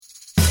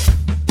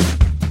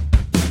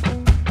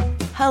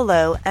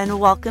Hello, and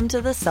welcome to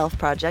the Self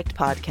Project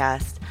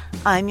Podcast.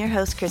 I'm your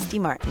host, Christy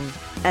Martin,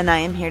 and I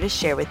am here to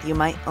share with you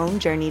my own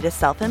journey to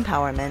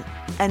self-empowerment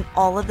and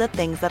all of the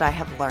things that I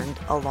have learned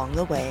along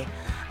the way.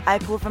 I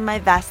pull from my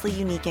vastly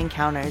unique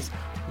encounters,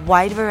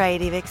 wide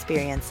variety of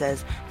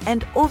experiences,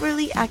 and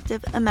overly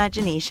active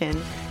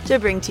imagination to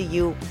bring to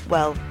you,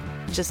 well,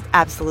 just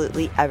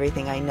absolutely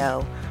everything I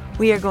know.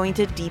 We are going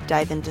to deep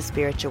dive into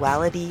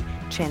spirituality,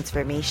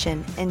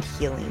 transformation, and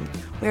healing.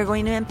 We are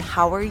going to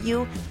empower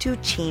you to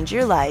change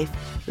your life,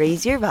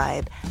 raise your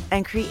vibe,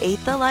 and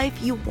create the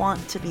life you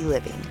want to be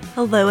living.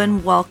 Hello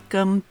and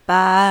welcome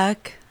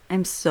back.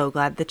 I'm so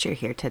glad that you're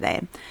here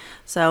today.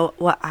 So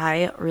what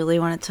I really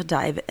wanted to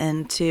dive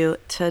into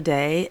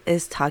today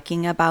is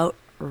talking about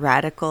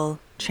radical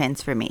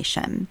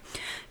transformation.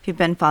 If you've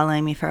been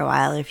following me for a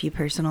while, if you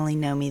personally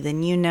know me,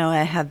 then you know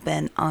I have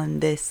been on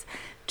this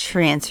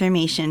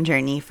transformation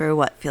journey for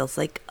what feels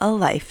like a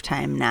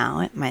lifetime now.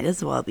 It might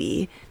as well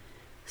be.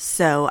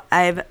 So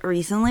I've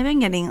recently been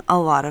getting a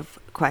lot of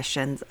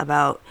questions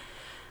about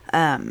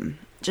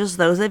just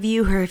those of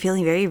you who are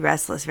feeling very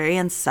restless, very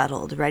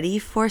unsettled, ready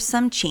for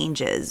some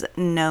changes,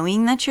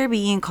 knowing that you're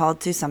being called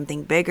to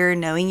something bigger,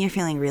 knowing you're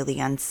feeling really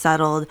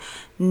unsettled,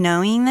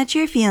 knowing that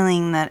you're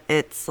feeling that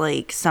it's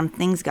like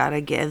something's got to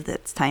give,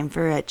 that's time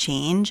for a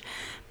change,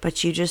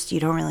 but you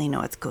don't really know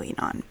what's going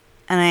on.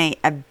 And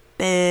I've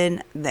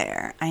been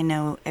there. I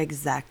know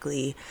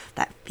exactly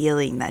that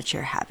feeling that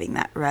you're having,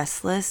 that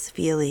restless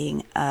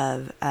feeling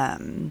of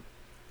I'm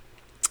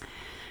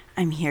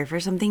here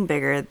for something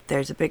bigger.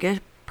 There's a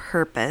bigger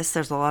purpose.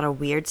 There's a lot of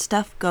weird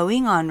stuff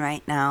going on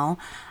right now.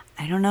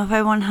 I don't know if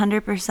I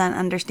 100%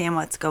 understand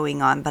what's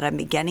going on, but I'm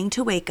beginning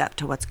to wake up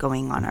to what's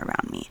going on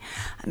around me.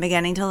 I'm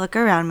beginning to look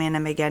around me and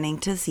I'm beginning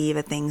to see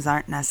that things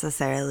aren't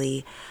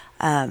necessarily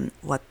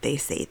what they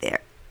say they're.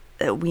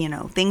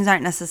 Things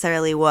aren't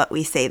necessarily what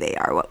we say they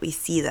are, what we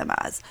see them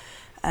as.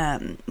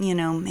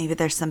 Maybe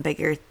there's some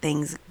bigger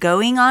things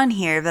going on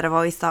here that I've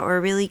always thought were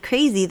really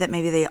crazy that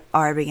maybe they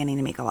are beginning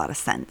to make a lot of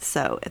sense.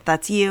 So if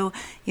that's you're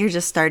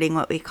just starting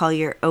what we call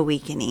your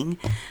awakening.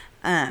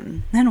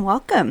 Then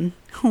welcome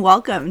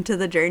to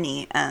the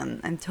journey.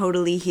 I'm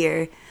totally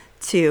here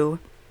to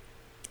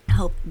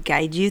help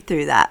guide you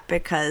through that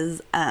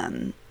because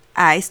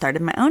I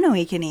started my own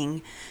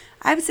awakening,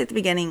 I would say at the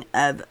beginning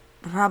of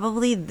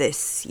probably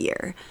this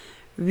year.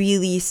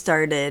 Really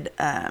started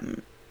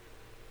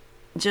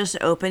just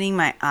opening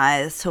my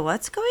eyes to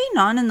what's going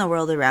on in the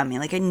world around me.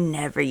 Like I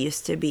never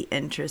used to be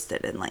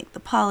interested in like the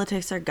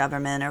politics or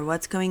government or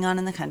what's going on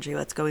in the country,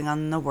 what's going on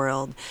in the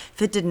world.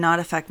 If it did not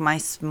affect my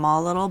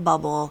small little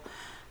bubble,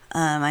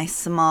 my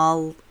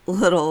small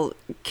little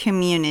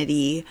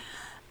community,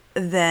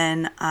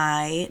 then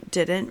I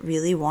didn't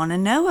really want to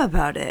know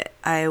about it.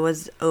 I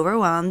was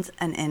overwhelmed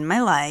and in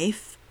my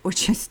life,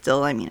 which is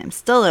still, I'm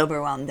still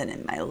overwhelmed and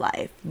in my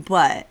life,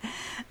 but,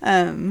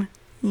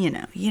 you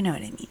know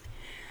what I mean.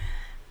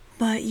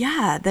 But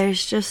yeah,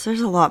 there's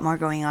a lot more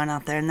going on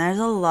out there, and there's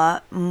a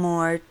lot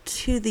more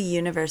to the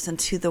universe and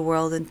to the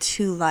world and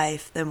to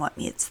life than what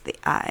meets the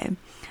eye.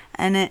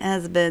 And it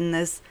has been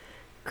this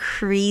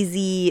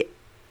crazy,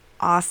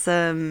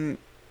 awesome,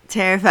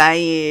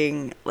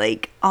 terrifying,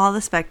 like all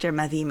the spectrum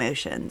of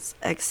emotions,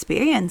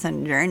 experience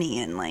and journey.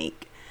 And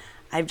like,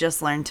 I've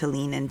just learned to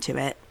lean into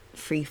it,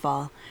 free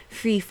fall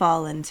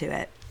into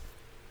it.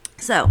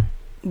 So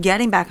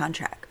getting back on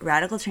track,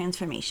 radical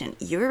transformation.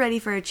 You're ready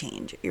for a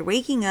change. You're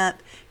waking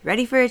up,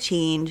 ready for a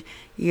change.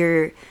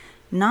 You're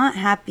not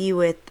happy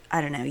with,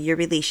 your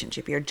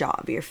relationship, your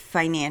job, your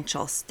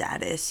financial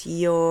status.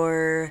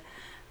 You're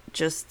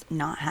just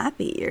not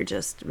happy. You're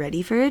just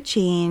ready for a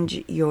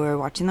change. You're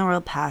watching the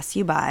world pass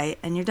you by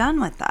and you're done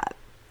with that.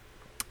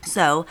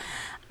 So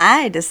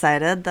I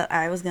decided that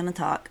I was going to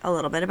talk a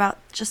little bit about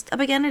just a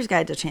beginner's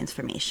guide to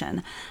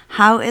transformation,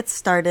 how it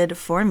started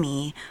for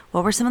me,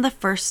 what were some of the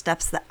first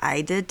steps that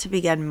I did to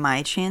begin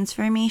my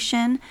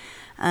transformation.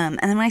 And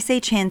then when I say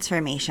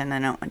transformation, I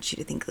don't want you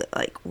to think that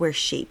like we're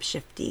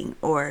shape-shifting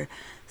or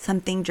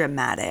something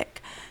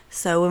dramatic.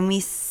 So when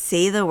we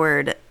say the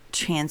word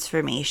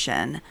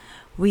transformation,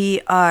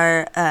 we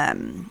are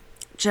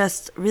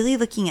just really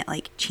looking at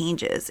like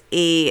changes,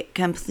 a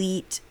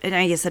complete, and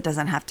I guess it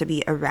doesn't have to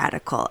be a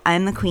radical.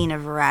 I'm the queen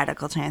of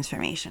radical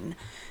transformations.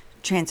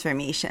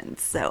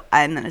 So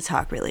I'm going to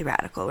talk really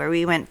radical, where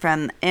we went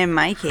from, in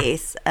my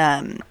case,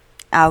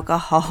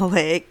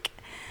 alcoholic,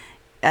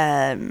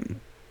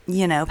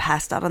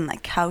 passed out on the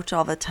couch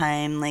all the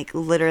time, like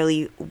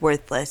literally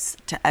worthless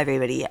to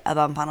everybody, a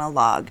bump on a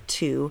log,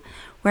 to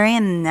where I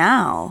am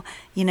now,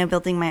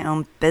 building my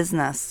own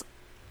business,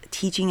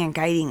 teaching and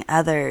guiding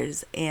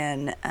others,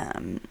 and,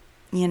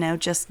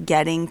 just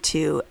getting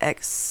to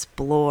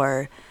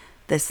explore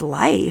this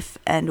life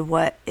and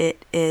what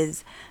it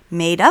is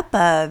made up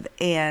of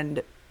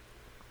and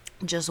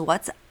just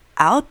what's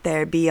out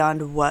there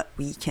beyond what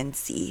we can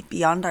see,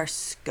 beyond our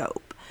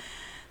scope.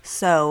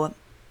 So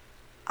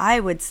I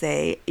would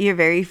say your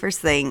very first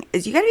thing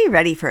is you got to be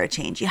ready for a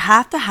change. You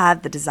have to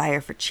have the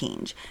desire for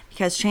change,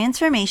 because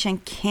transformation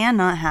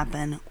cannot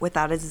happen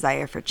without a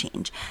desire for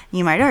change.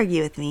 You might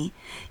argue with me.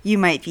 You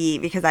might be,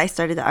 because I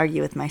started to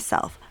argue with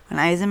myself. When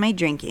I was in my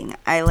drinking,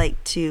 I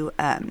like to,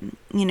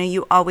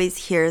 you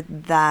always hear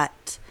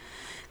that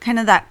kind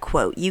of that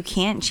quote, you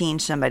can't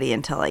change somebody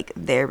until like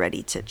they're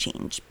ready to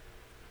change.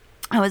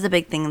 That was a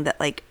big thing that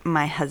like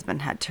my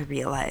husband had to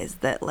realize,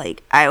 that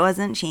like I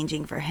wasn't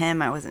changing for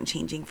him. I wasn't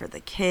changing for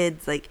the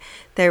kids. Like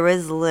there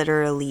was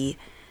literally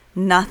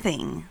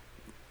nothing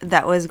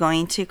that was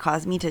going to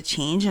cause me to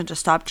change and to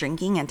stop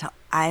drinking until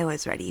I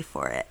was ready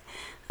for it.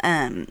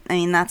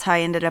 That's how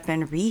I ended up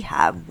in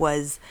rehab.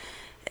 Was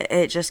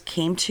it just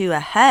came to a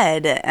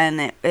head,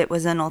 and it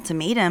was an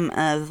ultimatum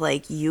of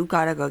like, you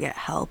gotta go get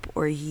help,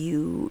 or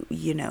we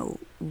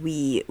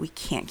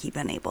can't keep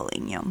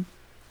enabling you.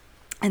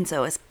 And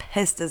so as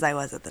pissed as I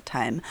was at the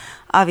time,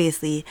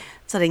 obviously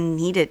that's what I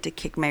needed to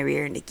kick my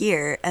rear into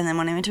gear. And then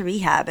when I went to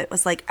rehab, it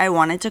was like I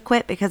wanted to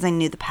quit because I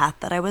knew the path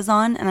that I was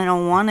on, and I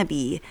don't want to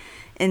be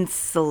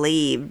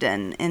enslaved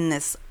and in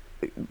this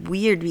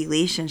weird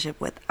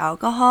relationship with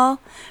alcohol.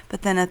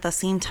 But then at the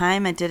same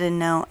time, I didn't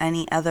know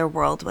any other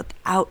world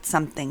without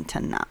something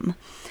to numb.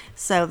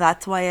 So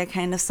that's why I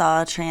kind of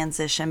saw a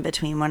transition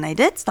between when I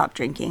did stop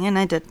drinking, and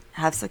I did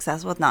have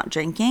success with not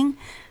drinking,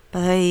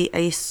 but I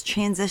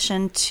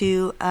transitioned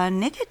to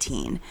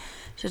nicotine,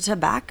 to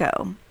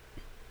tobacco.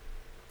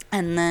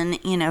 And then,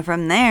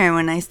 from there,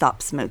 when I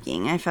stopped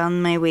smoking, I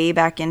found my way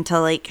back into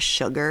like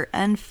sugar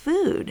and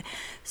food.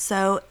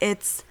 So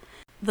it's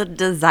the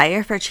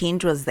desire for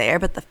change was there,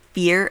 but the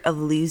fear of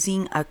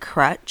losing a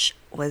crutch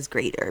was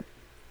greater.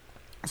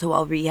 So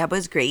while rehab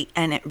was great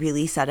and it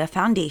really set a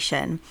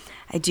foundation,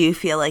 I do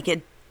feel like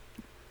it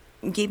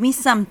gave me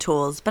some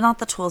tools, but not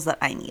the tools that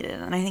I needed.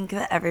 And I think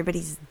that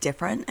everybody's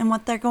different in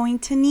what they're going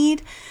to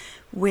need,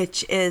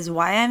 which is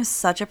why I'm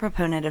such a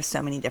proponent of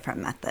so many different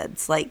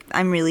methods. Like,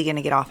 I'm really going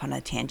to get off on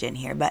a tangent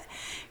here, but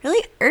it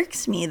really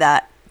irks me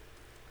that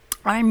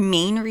our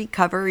main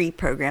recovery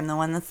program, the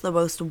one that's the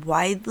most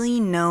widely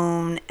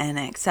known and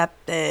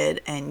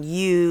accepted and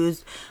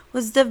used,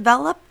 was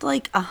developed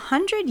like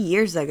 100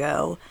 years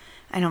ago.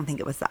 I don't think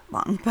it was that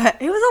long, but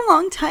it was a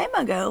long time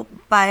ago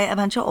by a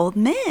bunch of old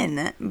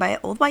men, by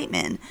old white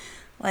men.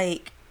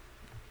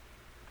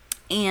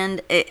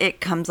 And it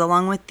comes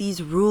along with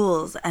these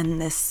rules and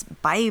this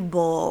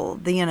Bible,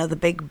 the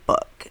big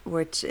book,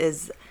 which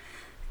is,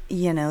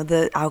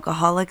 the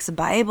Alcoholics'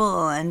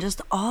 Bible, and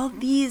just all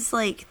these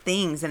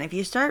things. And if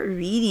you start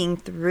reading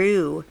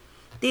through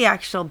the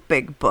actual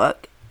big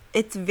book,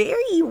 it's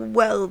very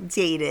well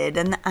dated,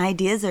 and the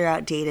ideas are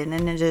outdated,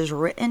 and it is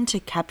written to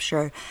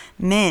capture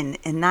men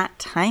in that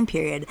time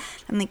period.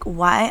 I'm like,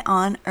 why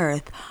on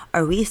earth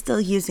are we still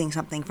using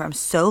something from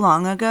so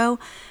long ago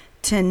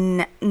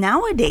to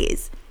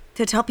nowadays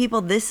to tell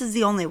people this is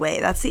the only way?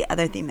 That's the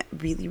other thing that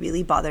really,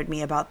 really bothered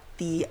me about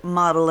the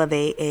model of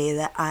AA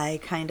that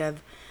I kind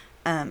of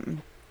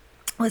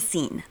was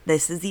seeing.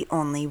 This is the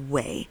only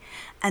way.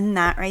 And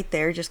that right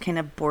there just kind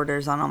of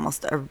borders on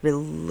almost a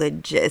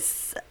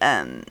religious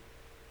a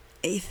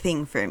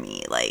thing for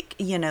me.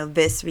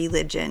 This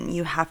religion,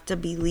 you have to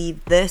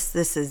believe this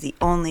is the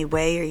only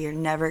way, or you're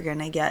never going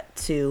to get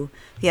to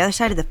the other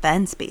side of the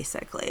fence,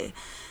 basically.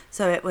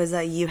 So it was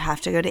you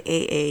have to go to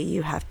AA,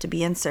 you have to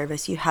be in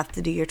service, you have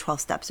to do your 12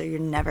 steps, or you're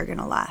never going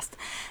to last.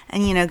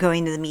 And,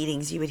 going to the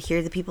meetings, you would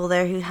hear the people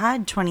there who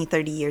had 20,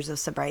 30 years of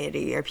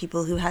sobriety, or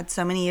people who had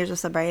so many years of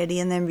sobriety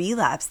and then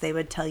relapsed. They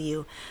would tell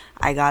you,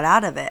 I got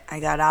out of it.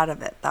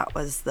 That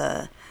was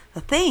the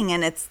thing.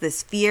 And it's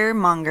this fear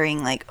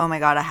mongering, oh my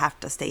God, I have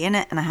to stay in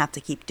it and I have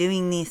to keep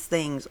doing these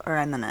things or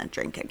I'm going to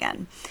drink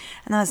again.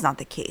 And that was not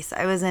the case.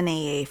 I was in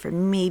AA for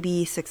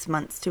maybe 6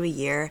 months to a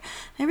year.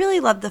 I really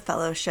loved the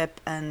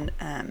fellowship, and,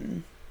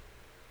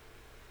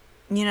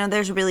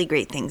 there's really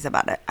great things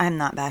about it. I'm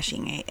not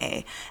bashing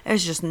AA. It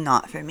was just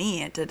not for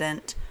me. It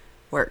didn't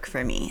work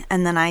for me.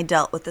 And then I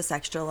dealt with this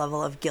extra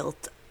level of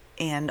guilt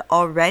and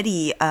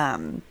already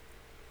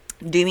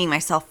dooming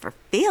myself for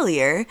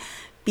failure,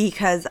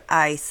 because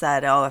I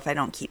said, if I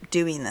don't keep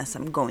doing this,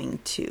 I'm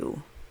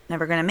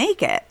never going to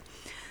make it.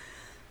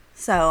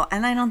 So,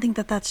 and I don't think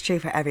that that's true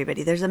for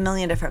everybody. There's a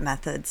million different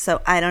methods.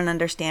 So I don't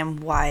understand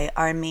why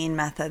our main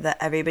method that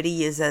everybody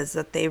uses,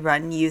 that they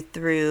run you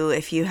through,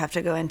 if you have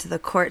to go into the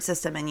court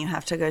system and you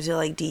have to go to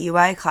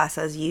DUI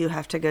classes, you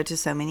have to go to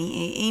so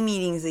many AA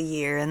meetings a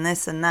year and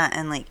this and that.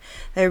 And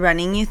they're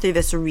running you through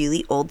this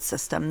really old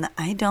system that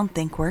I don't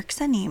think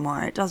works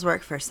anymore. It does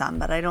work for some,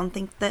 but I don't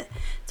think that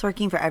it's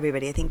working for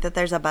everybody. I think that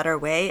there's a better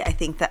way. I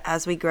think that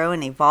as we grow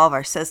and evolve,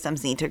 our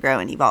systems need to grow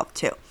and evolve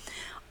too.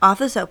 Off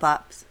the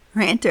soapbox.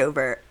 Rant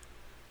over.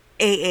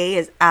 AA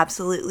is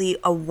absolutely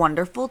a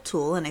wonderful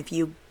tool, and if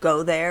you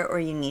go there or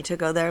you need to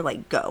go there,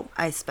 go.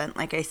 I spent,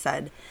 like I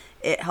said,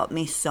 it helped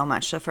me so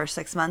much the first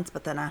 6 months,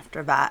 but then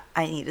after that,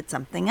 I needed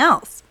something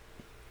else.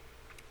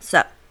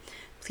 So,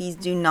 please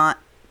do not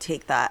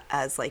take that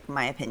as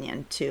my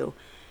opinion to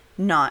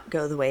not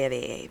go the way of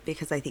AA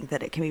because I think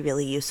that it can be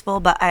really useful.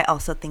 But I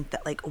also think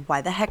that, like,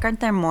 why the heck aren't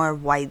there more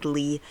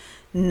widely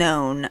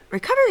known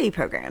recovery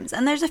programs?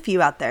 And there's a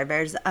few out there.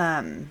 There's,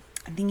 I'm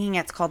thinking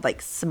it's called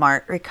like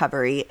Smart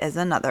Recovery is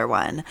another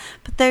one.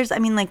 But there's, I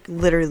mean, like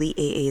literally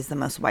AA is the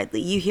most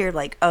widely. You hear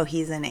like, oh,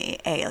 he's in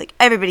AA. Like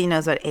everybody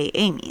knows what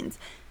AA means.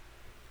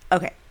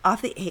 Okay,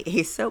 off the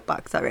AA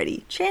soapbox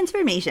already.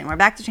 Transformation. We're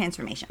back to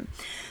transformation.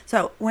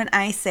 So when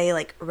I say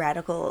like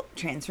radical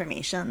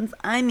transformations,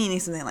 I'm meaning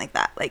something like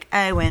that. Like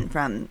I went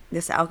from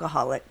this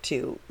alcoholic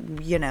to,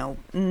 you know,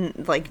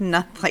 like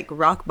not like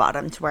rock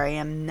bottom to where I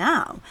am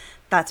now.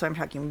 That's why I'm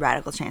talking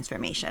radical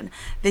transformation.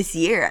 This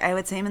year, I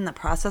would say I'm in the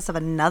process of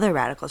another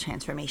radical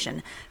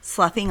transformation,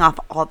 sloughing off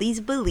all these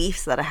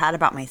beliefs that I had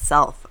about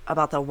myself,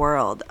 about the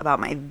world, about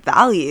my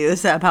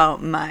values,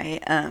 about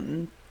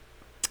my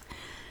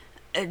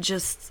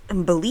just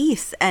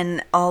beliefs,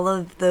 and all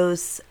of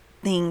those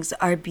things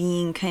are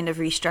being kind of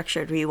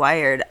restructured,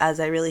 rewired as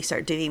I really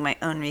start doing my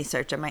own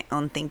research and my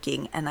own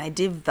thinking, and I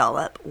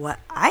develop what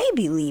I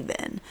believe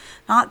in,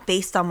 not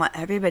based on what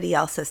everybody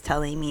else is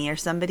telling me or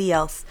somebody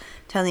else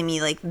telling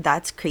me like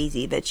that's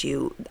crazy that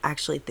you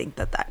actually think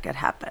that that could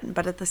happen.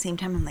 But at the same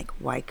time, I'm like,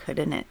 why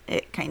couldn't it?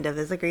 It kind of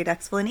is a great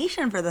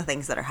explanation for the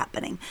things that are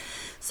happening.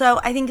 So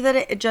I think that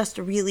it just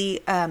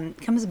really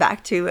comes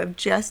back to of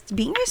just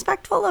being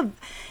respectful of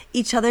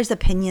each other's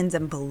opinions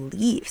and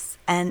beliefs.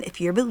 And if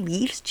your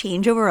beliefs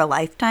change over a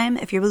lifetime,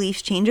 if your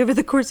beliefs change over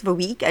the course of a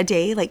week, a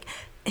day, like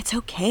it's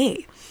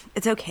okay.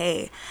 It's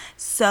okay.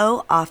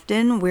 So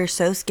often we're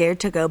so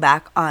scared to go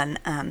back on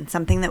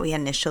something that we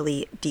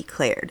initially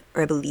declared,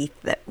 or a belief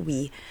that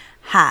we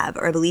have,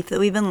 or a belief that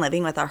we've been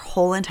living with our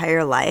whole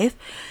entire life.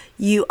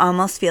 You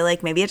almost feel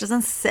like maybe it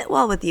doesn't sit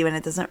well with you and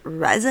it doesn't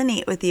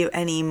resonate with you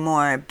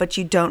anymore, but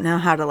you don't know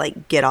how to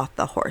like get off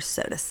the horse,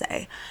 so to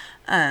say.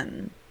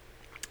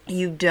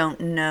 You don't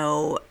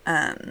know,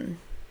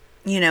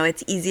 you know,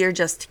 it's easier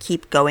just to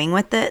keep going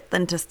with it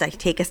than to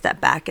take a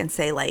step back and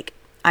say like,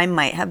 I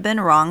might have been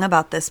wrong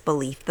about this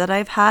belief that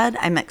I've had.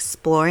 I'm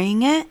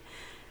exploring it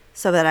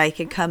so that I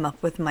can come up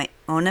with my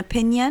own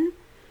opinion,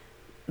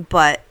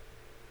 but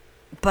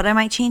I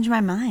might change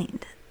my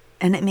mind.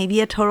 And it may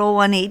be a total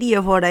 180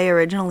 of what I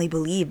originally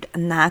believed,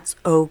 and that's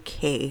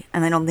okay.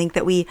 And I don't think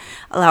that we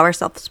allow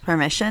ourselves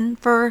permission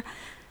for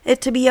it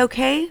to be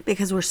okay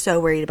because we're so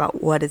worried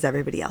about what is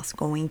everybody else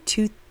going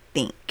to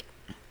think.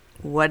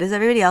 What is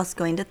everybody else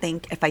going to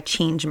think if I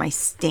change my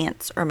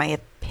stance or my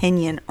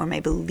opinion or my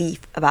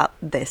belief about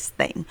this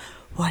thing?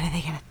 What are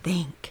they going to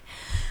think?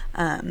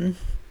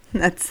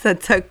 That's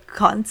a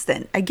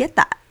constant. I get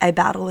that. I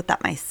battle with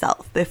that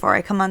myself before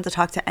I come on to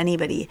talk to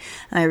anybody.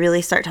 And I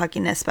really start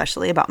talking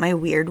especially about my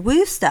weird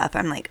woo stuff.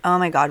 I'm like, oh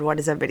my God, what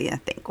is everybody going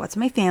to think? What's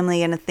my family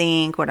going to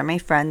think? What are my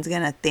friends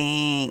going to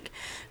think?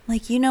 I'm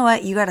like, you know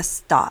what? You got to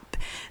stop.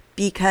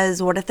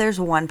 Because what if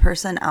there's one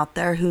person out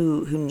there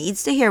who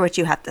needs to hear what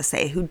you have to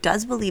say, who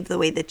does believe the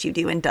way that you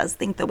do and does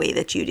think the way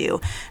that you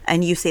do,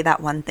 and you say that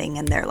one thing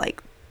and they're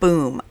like,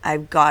 boom,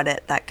 I've got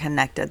it, that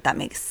connected, that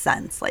makes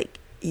sense. Like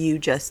you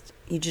just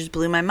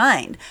blew my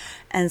mind.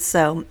 And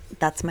so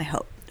that's my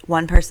hope.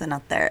 One person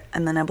out there,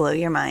 I'm going to blow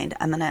your mind.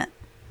 I'm going to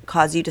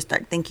cause you to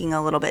start thinking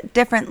a little bit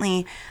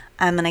differently.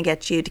 I'm going to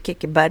get you to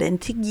kick your butt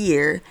into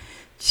gear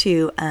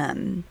to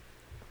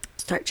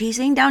start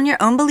chasing down your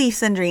own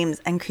beliefs and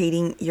dreams and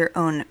creating your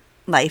own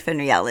life and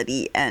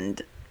reality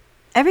and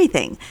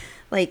everything.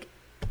 Like,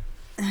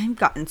 I've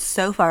gotten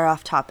so far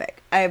off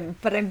topic.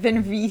 But I've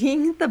been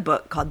reading the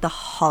book called The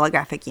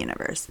Holographic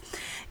Universe.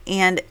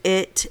 And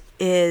it's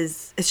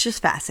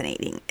just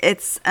fascinating.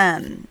 It's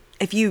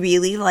if you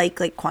really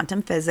like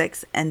quantum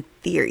physics and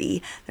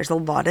theory, there's a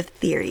lot of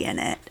theory in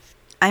it.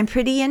 I'm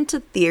pretty into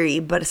theory,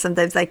 but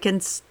sometimes I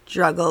can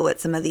struggle with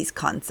some of these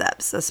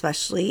concepts,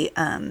 especially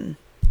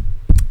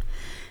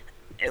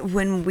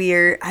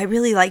I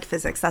really like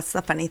physics. That's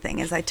the funny thing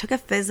is I took a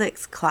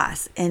physics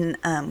class in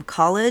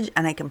college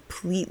and I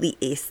completely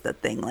aced the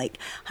thing, like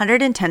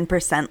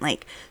 110%,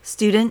 like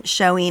student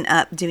showing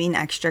up, doing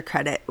extra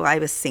credit. Well, I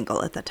was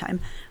single at the time.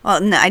 Well,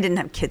 no, I didn't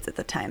have kids at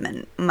the time.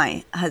 And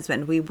my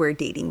husband, we were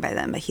dating by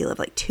then, but he lived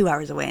like 2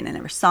 hours away and I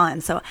never saw him.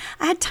 So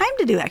I had time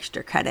to do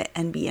extra credit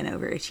and be an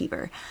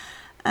overachiever.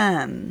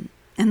 And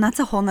that's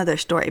a whole nother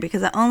story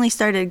because I only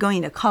started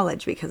going to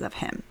college because of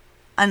him.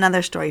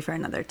 Another story for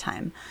another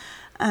time.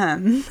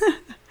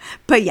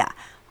 But yeah,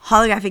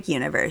 holographic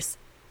universe,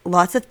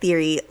 lots of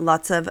theory,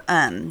 lots of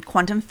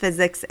quantum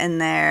physics in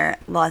there,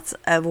 lots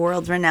of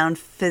world-renowned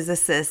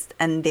physicists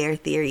and their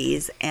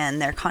theories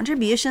and their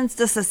contributions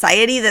to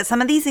society that some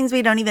of these things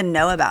we don't even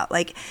know about.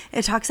 Like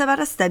it talks about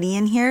a study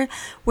in here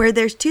where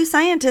there's 2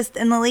 scientists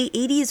in the late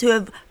 80s who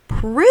have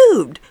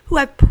proven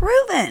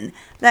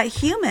that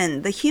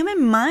the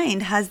human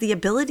mind has the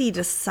ability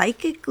to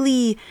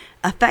psychically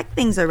affect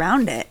things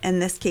around it. In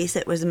this case,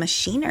 it was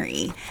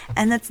machinery,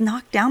 and that's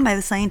knocked down by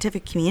the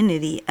scientific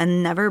community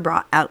and never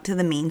brought out to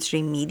the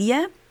mainstream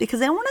media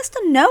because they don't want us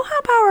to know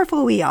how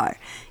powerful we are.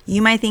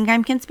 You might think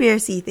I'm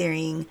conspiracy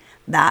theorying.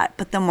 that.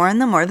 But the more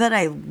and the more that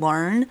I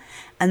learn,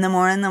 and the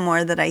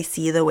more that I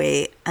see the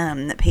way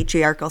that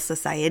patriarchal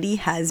society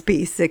has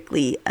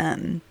basically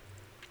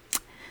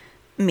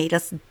made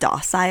us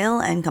docile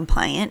and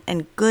compliant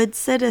and good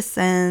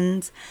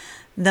citizens,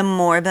 the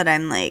more that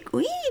I'm like,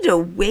 we need to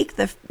wake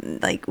the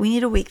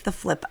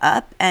flip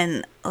up,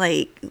 and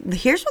like,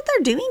 here's what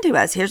they're doing to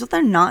us, here's what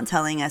they're not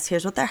telling us,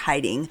 here's what they're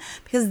hiding,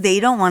 because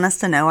they don't want us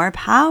to know our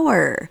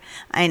power.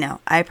 I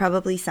know I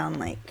probably sound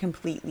like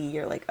completely,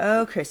 you're like,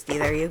 oh, Christy,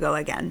 there you go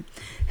again.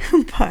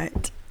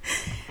 But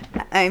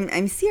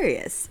I'm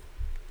serious.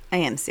 I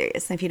am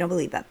serious. And if you don't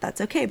believe that,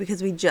 that's okay,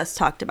 because we just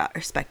talked about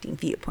respecting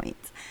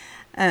viewpoints.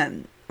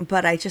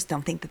 But I just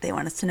don't think that they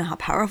want us to know how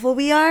powerful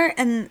we are.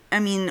 And I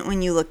mean,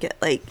 when you look at,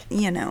 like,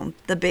 you know,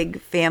 the big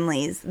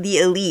families, the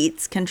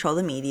elites control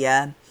the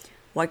media,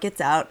 what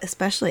gets out,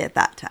 especially at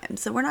that time.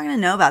 So we're not going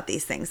to know about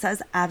these things. So I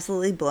was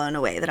absolutely blown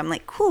away that I'm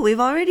like, cool, we've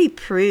already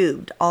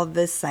proved all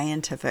this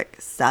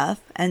scientific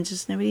stuff and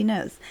just nobody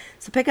knows.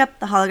 So pick up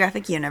The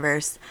Holographic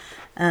Universe.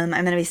 I'm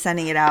going to be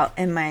sending it out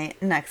in my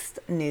next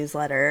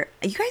newsletter.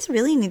 You guys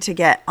really need to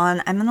get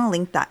on. I'm going to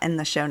link that in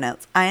the show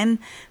notes. I'm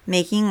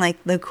making like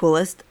the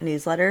coolest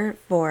newsletter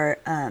for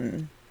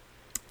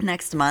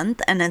next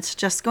month, and it's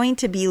just going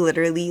to be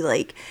literally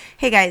like,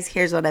 hey guys,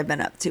 here's what I've been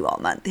up to all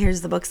month.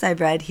 Here's the books I've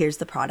read. Here's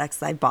the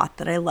products I bought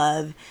that I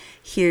love.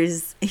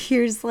 Here's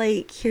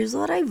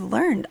what I've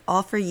learned,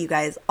 all for you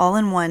guys, all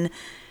in one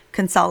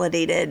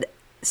consolidated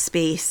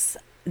space.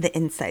 The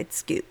Inside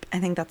Scoop. I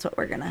think that's what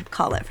we're going to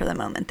call it for the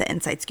moment. The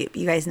Inside Scoop.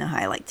 You guys know how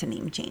I like to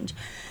name change.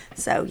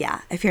 So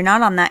yeah, if you're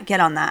not on that, get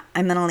on that.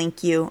 I'm going to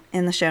link you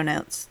in the show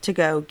notes to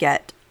go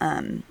get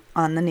on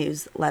the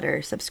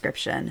newsletter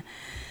subscription.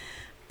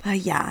 But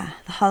yeah,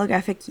 The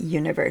Holographic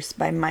Universe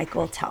by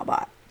Michael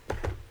Talbot.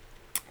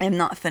 I'm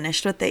not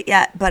finished with it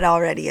yet, but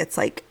already it's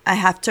like I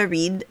have to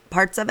read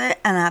parts of it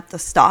and I have to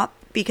stop,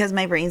 because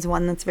my brain's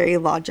one that's very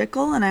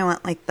logical and I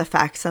want like the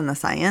facts and the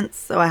science.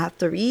 So I have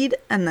to read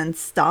and then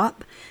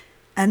stop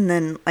and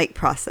then like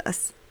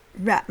process,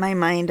 wrap my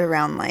mind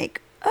around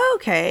like,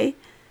 okay,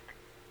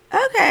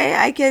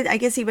 I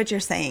can see what you're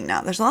saying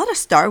now. There's a lot of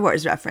Star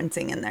Wars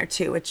referencing in there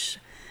too, which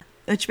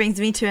brings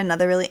me to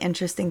another really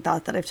interesting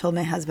thought that I've told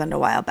my husband a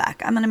while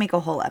back. I'm going to make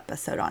a whole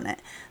episode on it.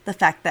 The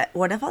fact that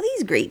what if all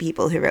these great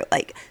people who wrote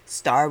like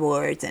Star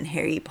Wars and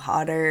Harry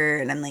Potter,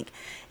 and I'm like,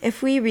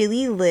 if we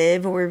really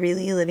we're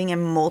really living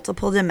in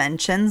multiple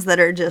dimensions that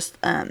are just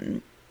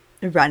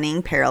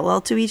running parallel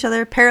to each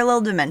other,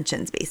 parallel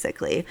dimensions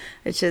basically,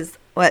 which is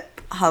what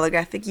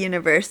Holographic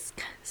Universe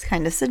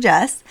kind of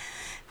suggests.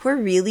 If we're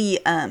really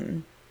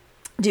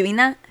doing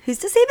that, who's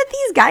to say that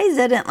these guys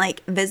didn't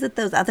like visit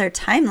those other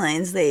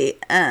timelines, they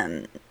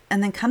and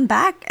then come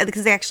back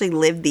because they actually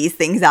lived these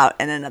things out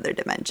in another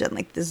dimension.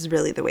 Like, this is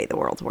really the way the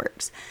world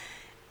works,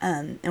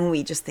 and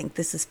we just think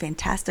this is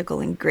fantastical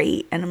and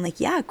great, and I'm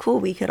like, yeah, cool,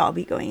 we could all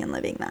be going and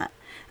living that.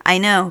 I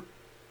know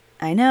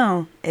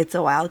it's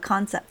a wild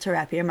concept to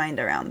wrap your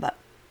mind around, but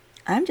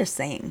I'm just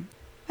saying.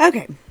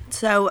 Okay,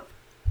 so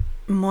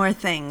more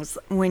things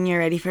when you're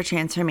ready for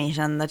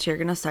transformation that you're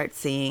going to start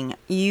seeing.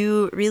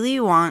 You really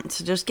want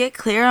to just get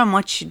clear on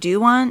what you do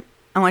want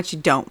and what you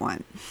don't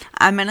want.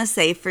 I'm going to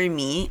say for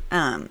me,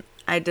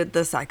 I did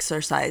this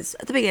exercise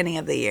at the beginning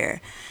of the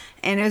year,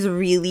 and it was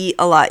really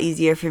a lot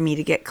easier for me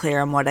to get clear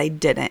on what I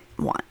didn't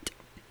want.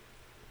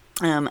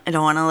 I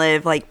don't want to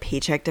live like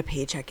paycheck to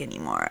paycheck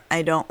anymore.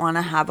 I don't want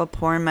to have a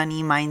poor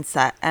money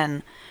mindset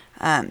and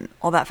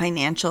all that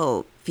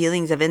financial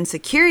feelings of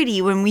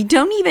insecurity when we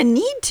don't even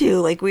need to.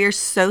 Like, we are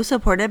so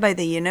supported by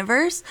the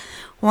universe.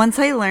 Once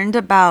I learned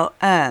about,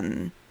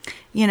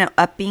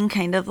 upping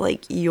kind of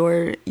like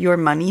your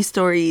money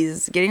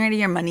stories, getting rid of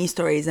your money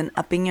stories and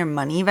upping your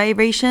money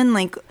vibration.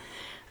 Like,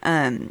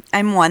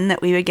 I'm one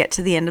that we would get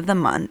to the end of the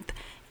month,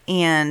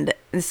 and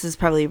this is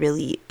probably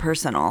really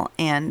personal,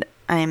 and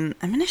I'm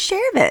going to share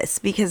this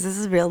because this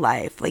is real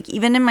life. Like,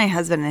 even in my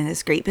husband in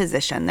his great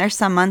position, there's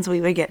some months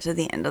we would get to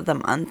the end of the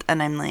month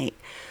and I'm like,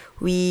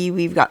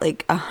 we've got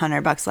like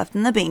 $100 left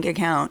in the bank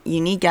account. You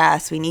need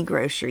gas. We need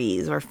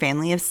groceries. We're a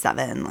family of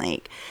 7.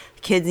 Like,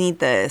 kids need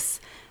this.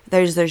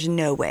 There's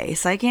no way.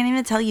 So I can't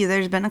even tell you.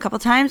 There's been a couple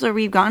times where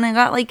we've gone and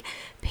got like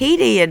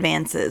payday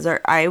advances,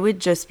 or I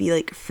would just be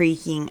like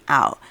freaking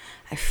out,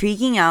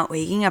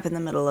 waking up in the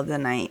middle of the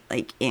night,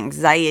 like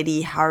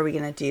anxiety. How are we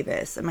going to do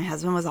this? And my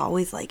husband was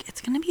always like,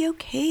 it's going to be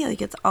okay.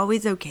 Like, it's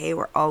always okay.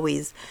 We're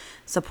always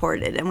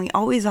supported, and we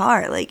always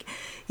are. Like,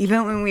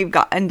 even when we've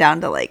gotten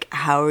down to like,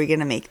 how are we going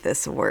to make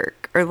this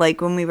work? Or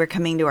like when we were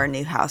coming to our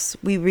new house,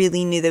 we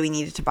really knew that we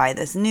needed to buy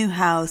this new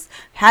house,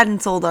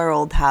 hadn't sold our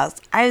old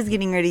house. I was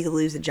getting ready to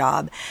lose a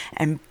job,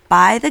 and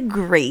by the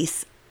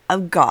grace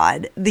of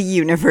God, the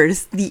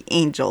universe, the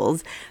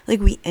angels, like,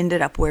 we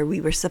ended up where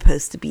we were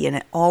supposed to be, and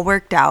it all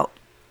worked out,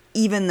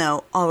 even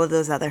though all of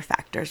those other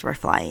factors were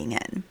flying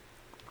in.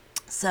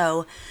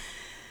 So,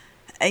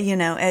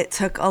 it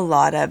took a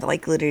lot of,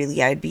 like,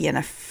 literally I'd be in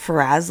a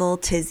frazzle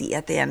tizzy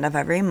at the end of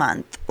every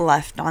month,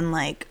 left on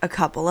like a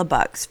couple of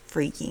bucks,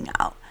 freaking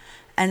out.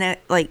 And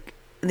it, like,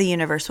 the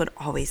universe would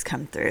always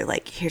come through,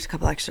 like, here's a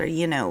couple extra,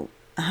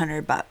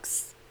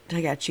 $100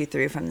 to get you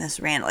through from this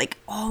rant. Like,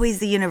 always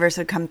the universe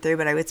would come through,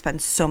 but I would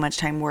spend so much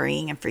time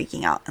worrying and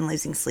freaking out and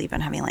losing sleep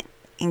and having like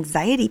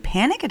anxiety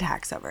panic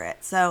attacks over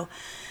it. So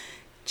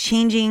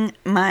changing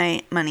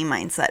my money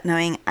mindset,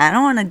 knowing I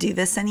don't want to do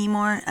this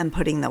anymore, and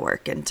putting the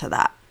work into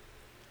that.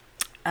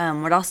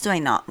 What else do I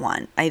not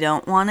want? I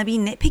don't want to be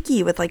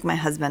nitpicky with like my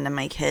husband and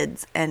my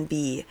kids and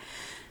be,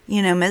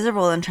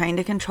 miserable and trying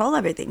to control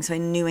everything. So I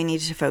knew I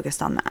needed to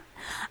focus on that.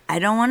 I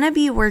don't want to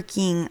be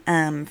working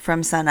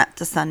from sun up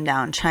to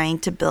sundown trying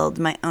to build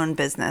my own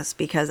business,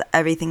 because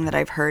everything that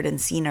I've heard and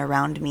seen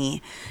around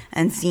me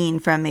and seen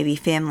from maybe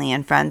family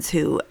and friends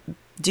who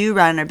do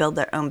run or build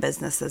their own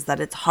businesses, that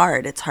it's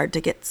hard. It's hard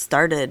to get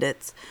started.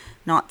 It's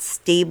not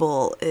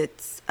stable.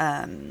 It's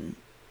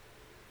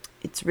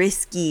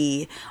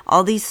risky.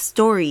 All these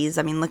stories.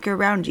 I mean, look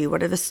around you.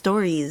 What are the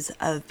stories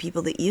of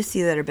people that you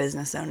see that are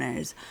business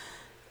owners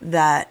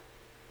that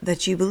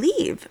you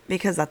believe,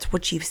 because that's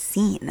what you've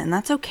seen, and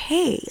that's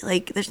okay.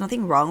 Like, there's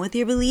nothing wrong with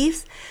your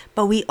beliefs,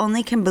 but we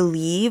only can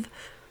believe,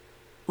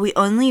 we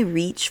only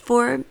reach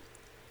for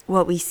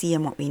what we see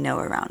and what we know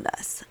around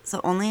us.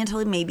 So only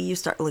until maybe you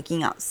start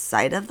looking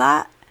outside of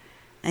that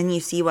and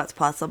you see what's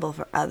possible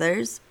for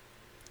others,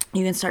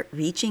 you can start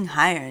reaching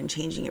higher and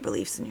changing your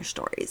beliefs and your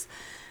stories.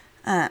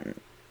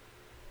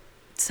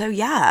 So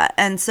yeah,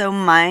 and so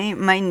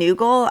my new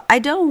goal, I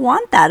don't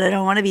want that. I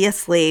don't want to be a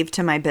slave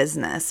to my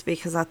business,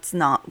 because that's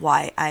not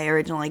why I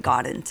originally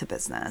got into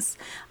business.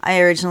 I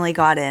originally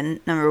got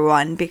in, number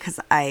one, because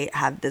I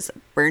have this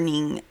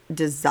burning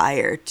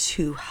desire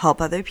to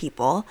help other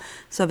people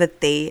so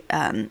that they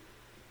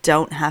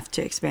don't have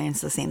to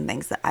experience the same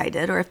things that I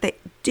did, or if they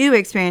do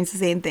experience the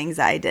same things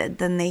I did,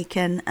 then they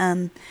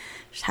can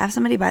just have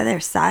somebody by their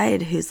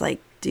side who's like,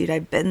 dude,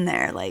 I've been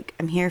there. Like,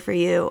 I'm here for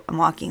you. I'm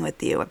walking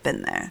with you. I've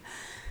been there.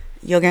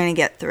 You're going to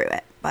get through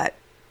it. But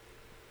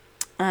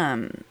I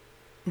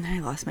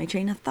lost my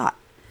train of thought.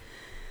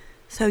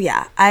 So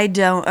yeah,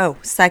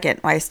 second,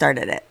 why I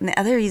started it. And the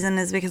other reason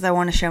is because I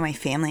want to show my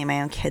family and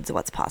my own kids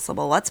what's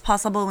possible. What's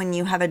possible when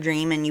you have a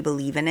dream and you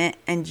believe in it,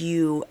 and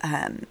you,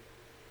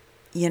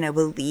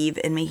 believe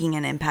in making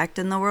an impact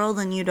in the world,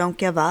 and you don't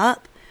give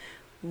up.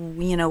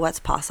 What's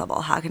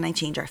possible? How can I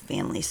change our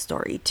family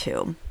story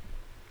too?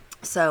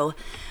 So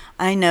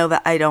I know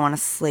that I don't want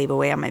to slave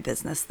away on my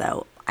business,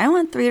 though. I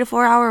want 3 to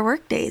 4 hour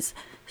work days.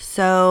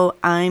 So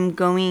I'm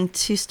going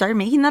to start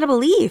making that a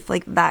belief.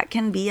 Like, that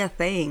can be a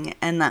thing.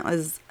 And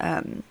that's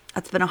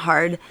been a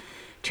hard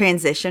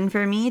transition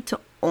for me, to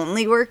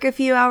only work a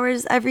few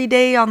hours every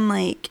day on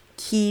like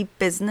key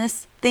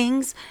business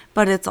things.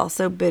 But it's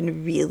also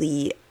been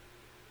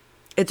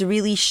it's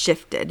really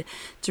shifted.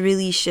 It's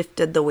really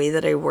shifted the way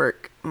that I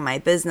work my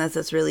business.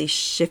 It's really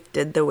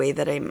shifted the way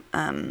that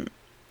I'm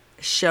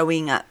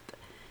showing up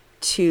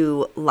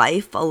to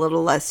life a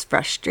little less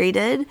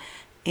frustrated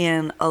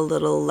and a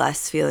little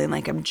less feeling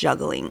like I'm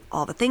juggling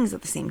all the things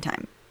at the same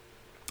time.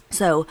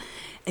 So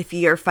if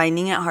you're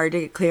finding it hard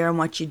to get clear on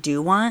what you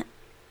do want,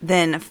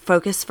 then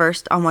focus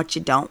first on what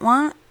you don't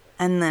want,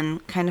 and then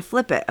kind of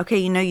flip it. Okay,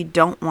 you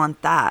don't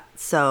want that.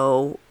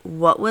 So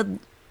what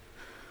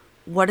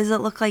does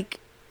it look like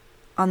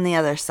on the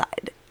other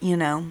side?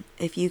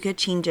 If you could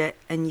change it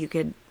and you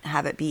could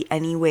have it be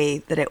any way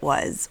that it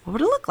was, what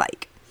would it look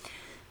like?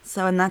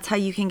 So, and that's how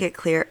you can get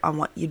clear on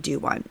what you do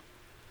want.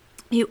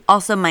 You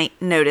also might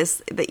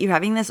notice that you're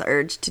having this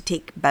urge to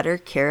take better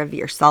care of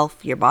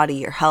yourself, your body,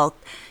 your health.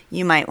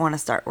 You might want to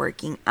start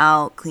working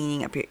out,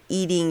 cleaning up your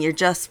eating. You're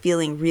just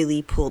feeling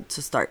really pulled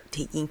to start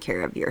taking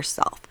care of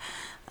yourself.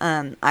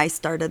 I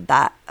started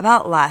that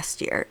about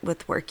last year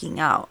with working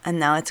out, and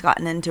now it's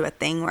gotten into a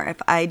thing where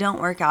if I don't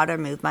work out or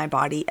move my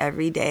body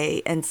every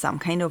day in some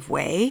kind of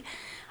way,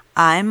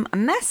 I'm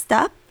messed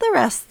up the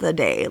rest of the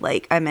day.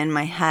 Like, I'm in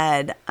my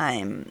head,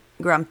 I'm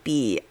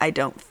grumpy, I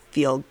don't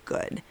feel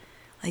good.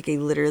 Like, I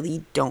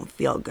literally don't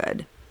feel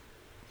good.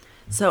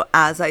 So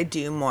as I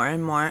do more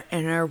and more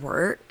inner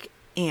work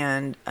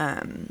and,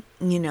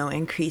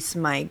 increase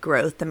my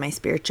growth and my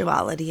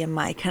spirituality and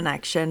my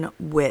connection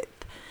with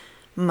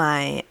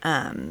my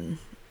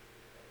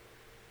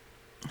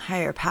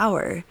higher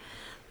power,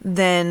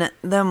 then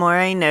the more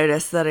I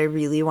notice that I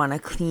really want to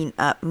clean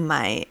up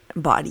my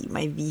body,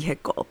 my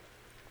vehicle.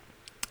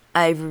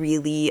 I've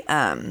really,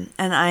 and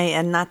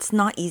that's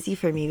not easy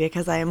for me,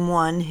 because I am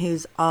one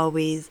who's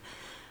always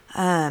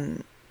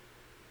kind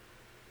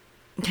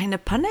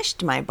of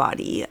punished my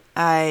body.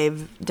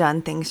 I've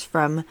done things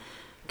from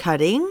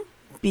cutting,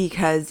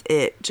 because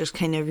it just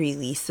kind of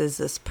releases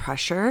this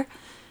pressure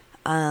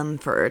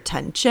for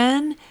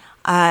attention.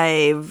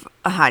 I've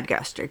had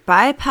gastric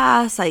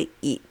bypass. I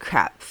eat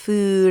crap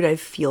food. I've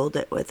fueled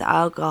it with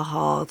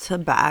alcohol,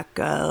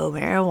 tobacco,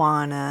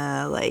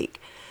 marijuana. Like,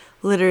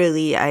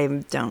 literally, I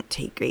don't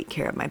take great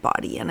care of my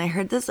body. And I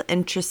heard this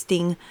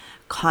interesting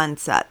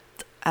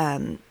concept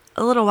a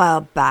little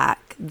while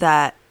back,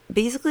 that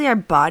basically our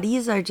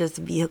bodies are just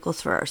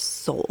vehicles for our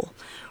soul.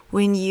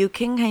 When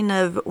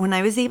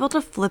I was able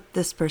to flip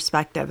this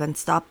perspective and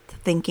stop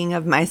thinking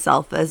of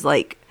myself as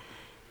like,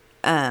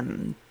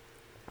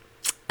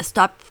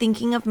 stop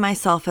thinking of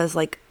myself as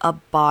like a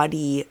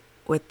body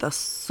with a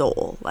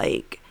soul.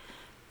 Like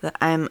that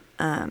I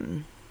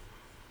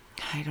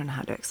don't know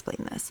how to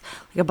explain this.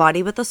 Like a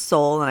body with a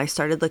soul. And I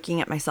started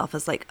looking at myself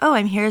as like, oh,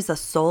 I'm here as a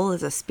soul,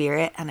 as a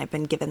spirit, and I've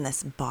been given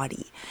this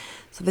body.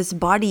 So this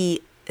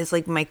body is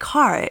like my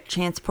car. It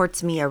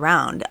transports me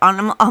around.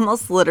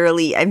 Almost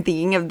literally, I'm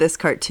thinking of this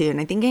cartoon.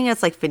 I'm thinking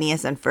it's like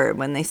Phineas and Ferb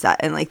when they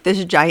sat in like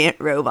this giant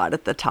robot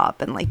at the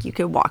top and like you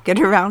could walk it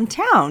around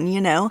town, you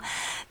know?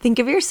 Think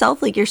of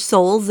yourself like your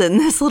soul's in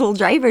this little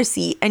driver's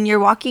seat and you're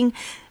walking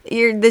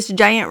this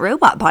giant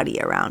robot body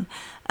around.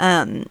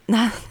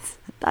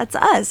 That's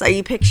us. Are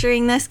you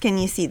picturing this? Can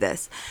you see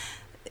this?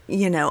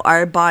 You know,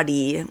 our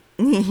body,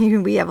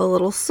 we have a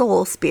little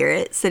soul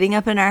spirit sitting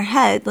up in our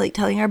head, like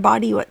telling our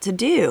body what to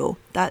do.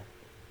 That,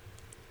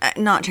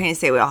 I'm not trying to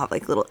say we all have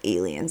like little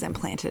aliens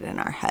implanted in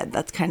our head.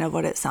 That's kind of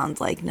what it sounds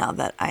like now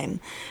that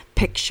I'm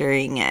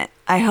picturing it.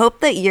 I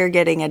hope that you're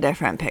getting a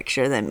different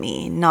picture than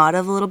me, not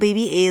of little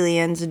baby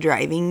aliens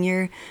driving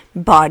your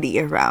body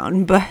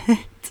around, but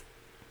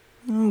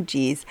oh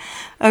geez.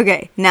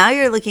 Okay, now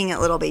you're looking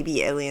at little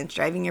baby aliens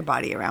driving your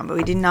body around, but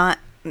we do not.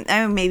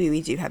 Oh, maybe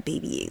we do have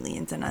baby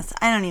aliens in us.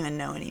 I don't even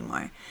know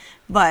anymore.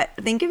 But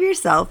think of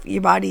yourself,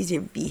 your body's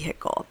your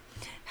vehicle.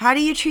 How do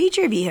you treat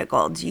your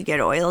vehicle? Do you get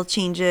oil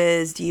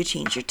changes? Do you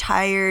change your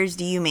tires?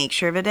 Do you make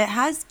sure that it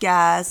has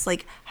gas?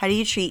 Like, how do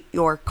you treat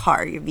your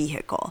car, your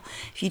vehicle?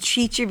 If you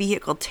treat your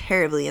vehicle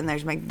terribly and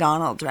there's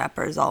McDonald's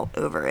wrappers all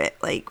over it,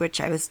 like,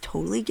 which I was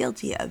totally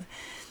guilty of,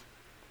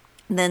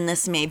 then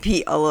this may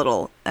be a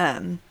little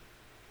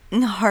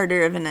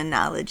harder of an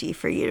analogy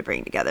for you to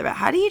bring together. But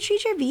how do you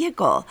treat your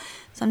vehicle?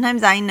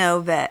 Sometimes I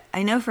know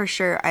for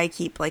sure I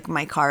keep like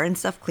my car and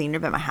stuff cleaner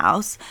than my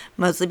house,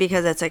 mostly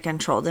because it's a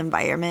controlled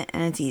environment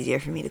and it's easier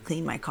for me to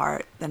clean my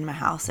car than my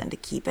house and to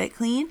keep it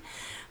clean.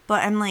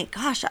 But I'm like,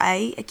 gosh,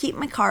 I keep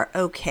my car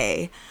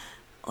okay.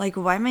 Like,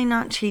 why am I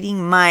not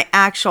treating my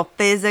actual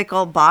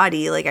physical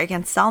body? Like, I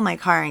can sell my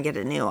car and get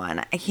a new one.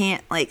 I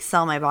can't, like,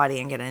 sell my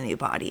body and get a new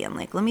body. I'm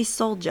like, let me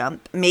soul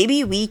jump.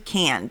 Maybe we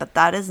can, but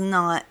that is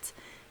not,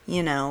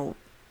 you know,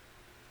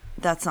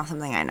 that's not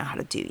something I know how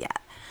to do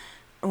yet.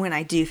 When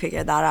I do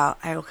figure that out,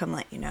 I will come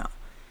let you know.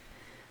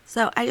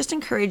 So I just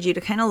encourage you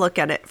to kind of look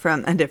at it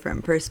from a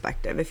different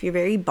perspective. If you're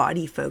very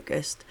body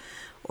focused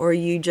or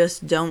you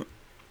just don't,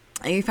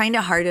 you find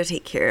it hard to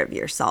take care of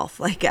yourself.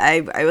 Like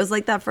I was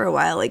like that for a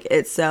while. Like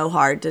it's so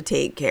hard to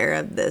take care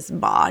of this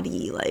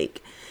body.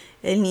 Like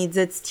it needs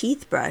its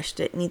teeth brushed.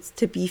 It needs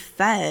to be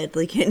fed.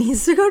 Like it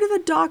needs to go to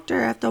the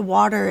doctor. I have to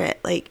water it.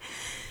 Like,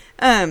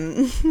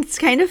 it's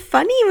kind of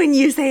funny when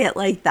you say it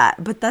like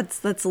that, but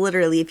that's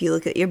literally, if you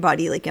look at your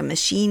body like a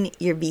machine,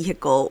 your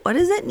vehicle, what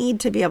does it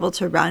need to be able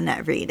to run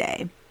every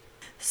day?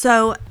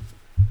 So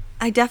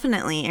I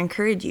definitely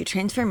encourage you,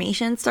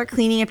 transformation, start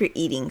cleaning up your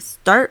eating,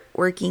 start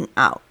working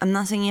out. I'm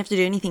not saying you have to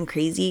do anything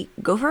crazy.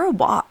 Go for a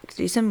walk,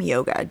 do some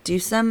yoga, do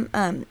some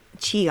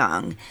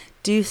qigong,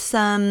 do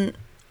some,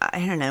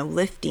 I don't know,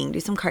 lifting, do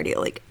some cardio.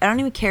 Like, I don't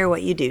even care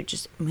what you do.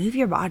 Just move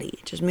your body.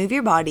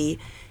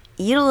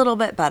 Eat a little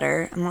bit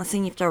better. I'm not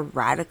saying you have to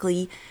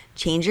radically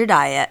change your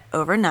diet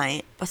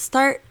overnight, but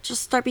start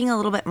being a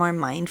little bit more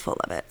mindful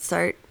of it.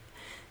 Start,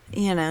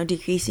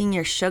 decreasing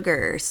your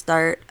sugar.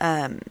 Start,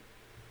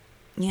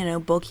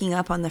 bulking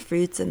up on the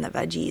fruits and the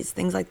veggies,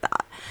 things like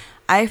that.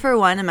 I, for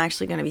one, am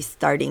actually going to be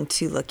starting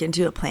to look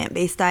into a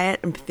plant-based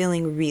diet. I'm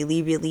feeling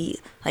really, really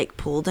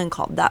pulled and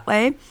called that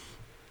way.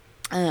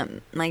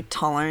 My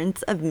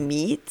tolerance of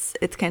meats,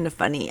 it's kind of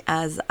funny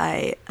as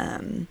I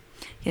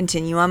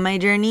continue on my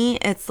journey.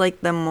 It's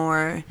like the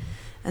more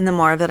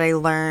that I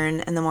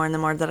learn and the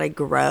more that I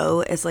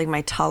grow, it's like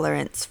my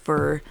tolerance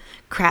for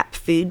crap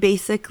food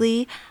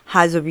basically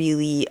has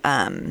really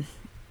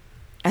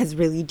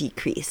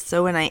decreased.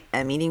 So when I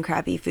am eating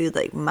crappy food,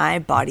 like my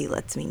body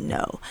lets me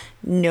know,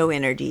 no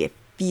energy. I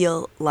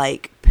feel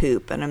like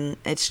poop, and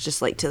it's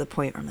just like to the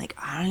point where I'm like,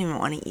 I don't even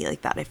want to eat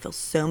like that. I feel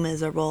so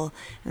miserable,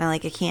 and I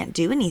can't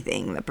do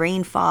anything. The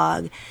brain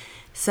fog.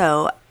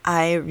 So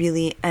I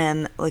really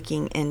am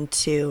looking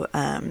into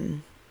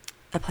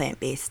a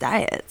plant-based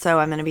diet. So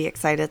I'm going to be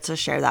excited to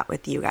share that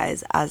with you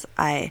guys as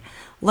I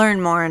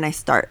learn more and I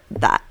start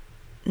that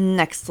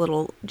next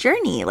little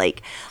journey.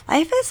 Like,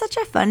 life is such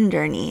a fun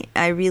journey.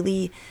 I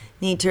really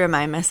need to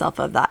remind myself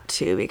of that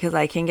too, because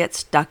I can get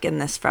stuck in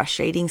this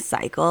frustrating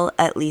cycle,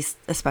 at least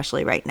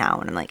especially right now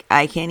when I'm like,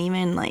 I can't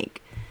even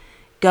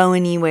go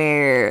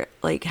anywhere.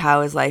 Like,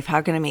 how is life?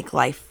 How can I make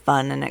life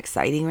fun and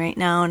exciting right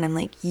now? And I'm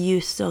like,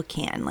 you still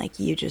can. Like,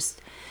 you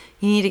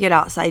need to get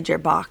outside your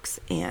box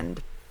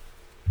and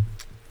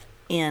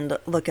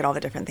look at all the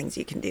different things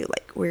you can do.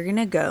 Like, we're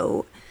gonna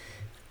go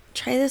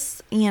try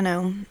this,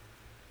 I'm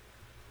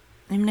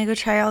gonna go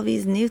try all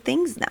these new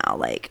things now.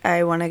 Like,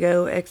 I want to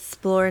go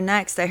explore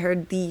next. I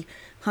heard the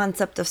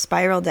concept of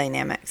spiral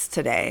dynamics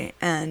today,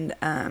 and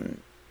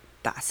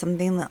that's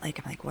something that like,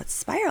 I'm like, what's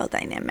spiral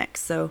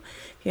dynamics? So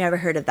if you ever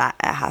heard of that,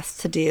 it has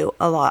to do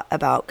a lot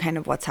about kind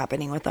of what's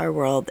happening with our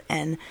world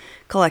and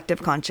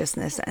collective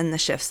consciousness and the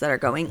shifts that are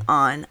going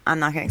on. I'm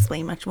not going to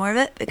explain much more of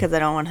it because I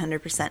don't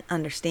 100%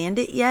 understand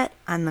it yet.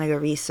 I'm going to go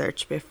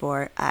research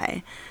before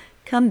I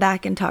come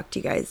back and talk to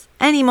you guys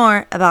any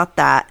more about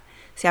that.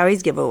 See, I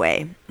always give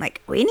away,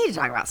 like, we need to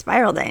talk about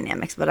spiral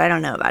dynamics, but I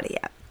don't know about it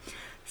yet.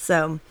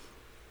 So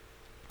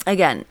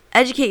again,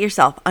 educate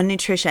yourself on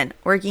nutrition,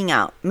 working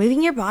out,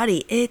 moving your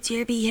body. It's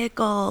your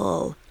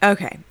vehicle.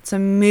 Okay, so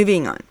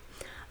moving on.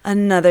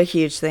 Another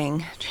huge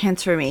thing,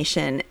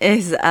 transformation,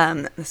 is,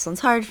 this one's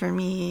hard for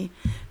me,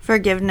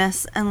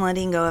 forgiveness and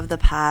letting go of the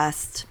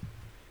past.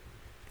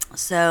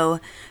 So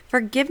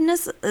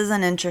forgiveness is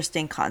an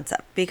interesting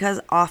concept because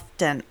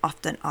often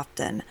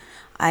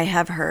I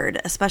have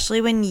heard,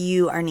 especially when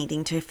you are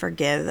needing to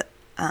forgive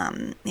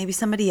maybe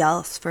somebody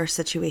else for a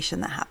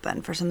situation that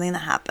happened, for something that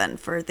happened,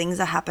 for things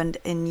that happened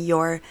in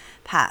your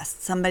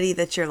past, somebody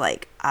that you're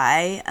like,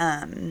 I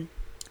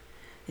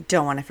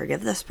don't want to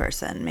forgive this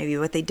person. Maybe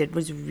what they did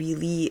was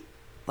really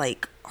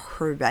like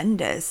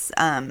horrendous.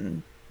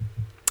 And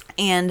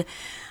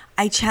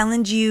I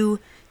challenge you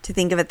to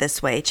think of it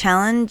this way.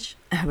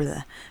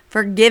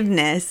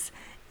 Forgiveness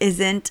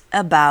isn't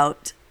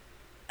about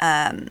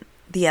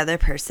the other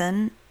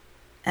person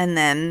and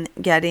then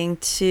getting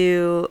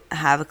to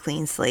have a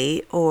clean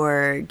slate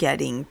or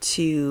getting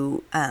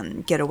to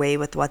get away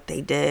with what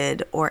they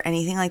did or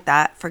anything like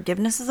that.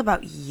 Forgiveness is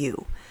about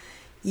you.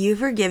 You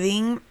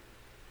forgiving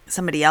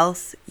somebody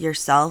else,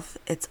 yourself.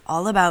 It's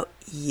all about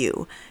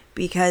you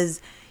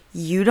because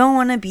you don't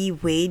want to be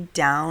weighed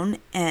down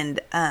and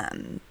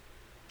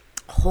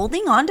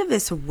holding on to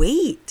this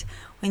weight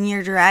when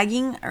you're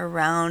dragging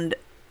around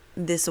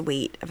this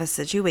weight of a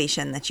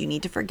situation that you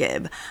need to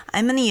forgive.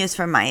 I'm going to use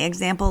for my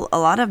example, a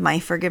lot of my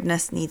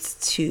forgiveness needs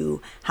to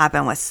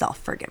happen with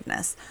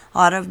self-forgiveness. A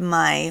lot of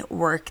my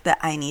work that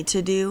I need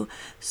to do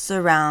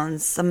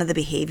surrounds some of the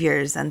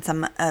behaviors and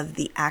some of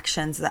the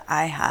actions that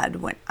I had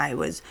when I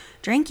was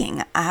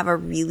drinking. I have a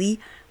really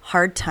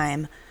hard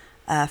time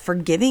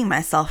forgiving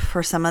myself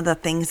for some of the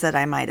things that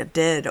I might have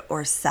did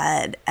or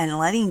said and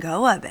letting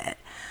go of it.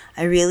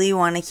 I really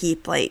want to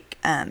keep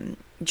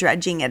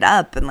dredging it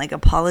up and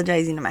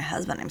apologizing to my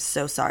husband. I'm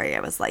so sorry I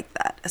was like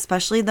that.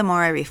 Especially the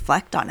more I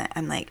reflect on it,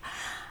 I'm like,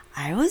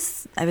 I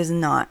was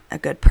not a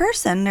good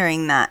person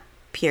during that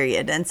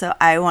period. And so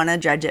I want to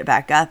dredge it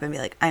back up and be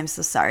like, I'm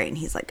so sorry. And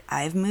he's like,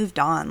 I've moved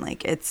on.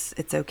 It's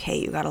okay.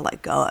 You got to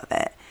let go of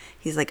it.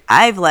 He's like,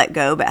 I've let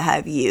go, but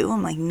have you?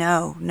 I'm like,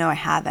 no, I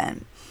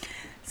haven't.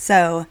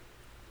 So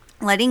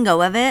letting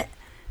go of it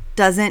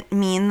doesn't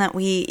mean that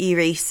we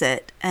erase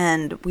it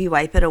and we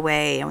wipe it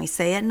away and we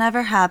say it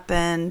never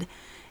happened.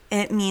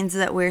 It means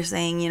that we're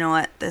saying, you know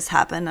what, this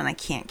happened and I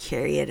can't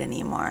carry it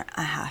anymore.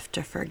 I have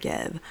to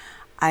forgive.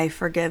 I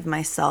forgive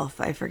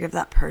myself. I forgive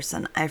that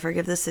person. I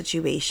forgive the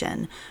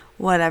situation.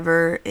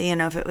 Whatever,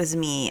 if it was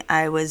me,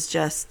 I was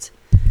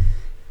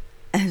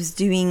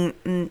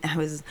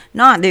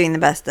not doing the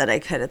best that I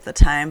could at the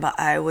time, but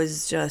I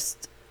was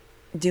just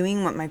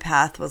doing what my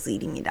path was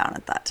leading me down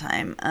at that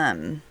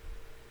time.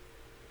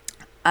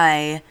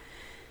 I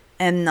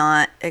am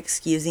not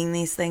excusing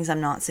these things. I'm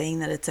not saying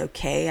that it's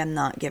okay. I'm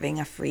not giving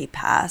a free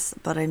pass,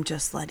 but I'm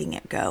just letting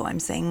it go. I'm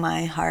saying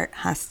my heart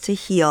has to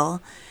heal.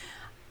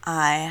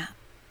 I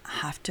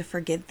have to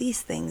forgive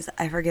these things.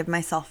 I forgive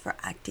myself for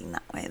acting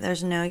that way.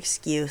 There's no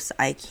excuse.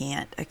 I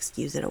can't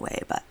excuse it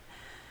away, but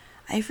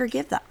I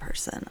forgive that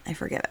person. I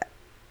forgive it.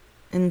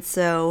 And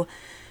so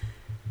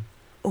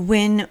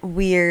when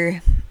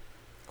we're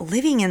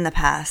living in the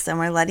past and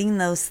we're letting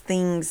those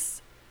things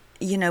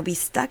be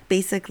stuck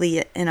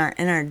basically in our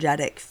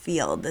energetic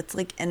field. It's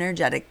like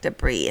energetic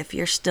debris. If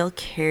you're still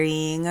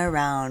carrying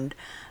around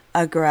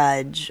a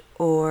grudge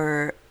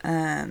or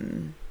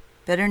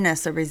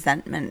bitterness or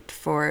resentment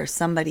for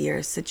somebody or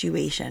a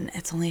situation,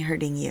 it's only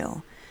hurting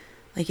you.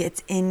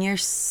 It's in your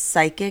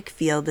psychic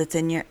field, it's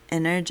in your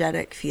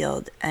energetic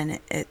field, and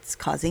it's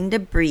causing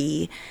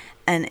debris,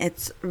 and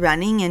it's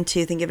running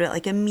into, think of it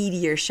like a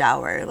meteor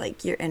shower,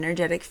 like your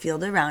energetic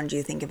field around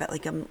you. Think of it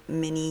like a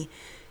mini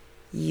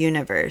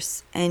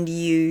universe, and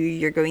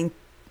you're going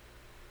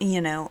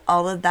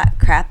all of that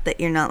crap that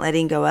you're not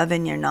letting go of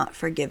and you're not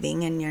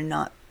forgiving and you're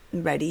not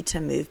ready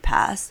to move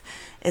past.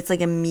 It's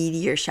like a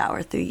meteor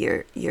shower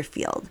through your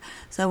field.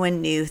 So when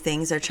new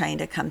things are trying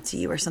to come to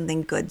you or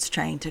something good's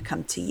trying to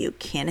come to you,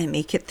 can it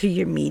make it through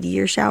your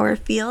meteor shower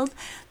field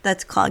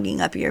that's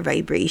clogging up your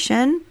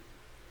vibration?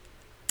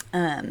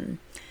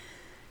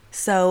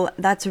 So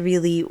that's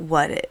really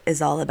what it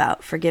is all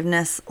about.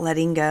 Forgiveness,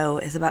 letting go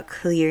is about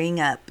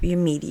clearing up your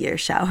meteor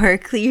shower,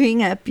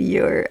 clearing up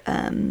your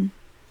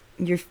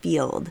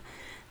field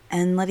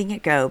and letting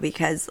it go,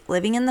 because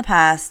living in the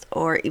past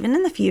or even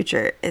in the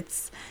future,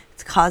 it's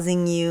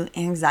causing you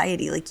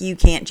anxiety. You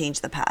can't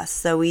change the past.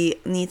 So we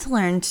need to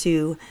learn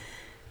to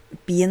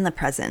be in the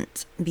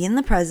present. Be in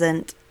the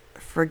present,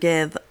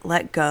 forgive,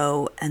 let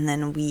go, and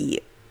then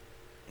we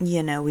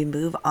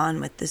move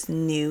on with this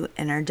new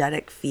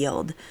energetic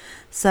field.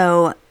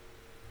 So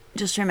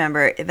just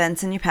remember,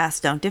 events in your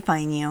past don't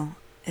define you.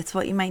 It's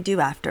what you might do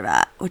after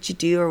that, what you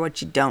do or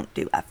what you don't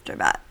do after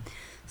that.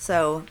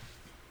 So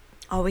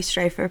always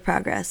strive for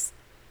progress.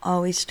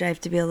 Always strive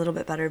to be a little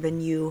bit better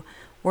than you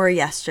were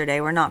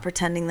yesterday. We're not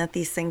pretending that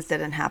these things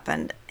didn't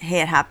happen.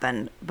 Hey, it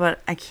happened,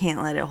 but I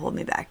can't let it hold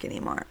me back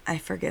anymore. I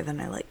forgive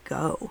and I let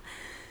go.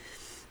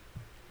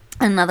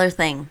 Another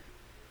thing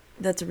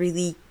that's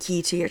really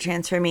key to your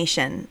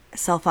transformation,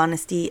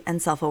 self-honesty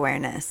and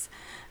self-awareness.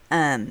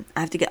 I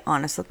have to get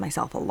honest with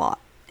myself a lot.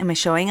 Am I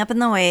showing up in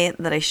the way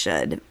that I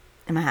should?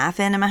 Am I half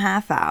in? Am I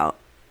half out?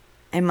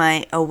 Am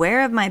I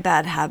aware of my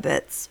bad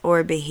habits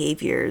or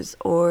behaviors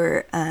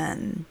or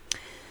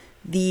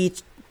the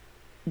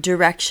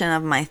direction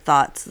of my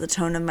thoughts, the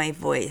tone of my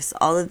voice,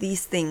 all of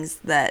these things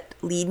that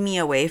lead me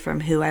away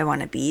from who I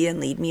want to be and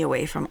lead me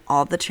away from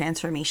all the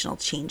transformational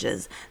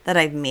changes that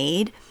I've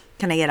made?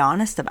 Can I get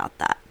honest about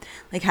that?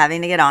 Like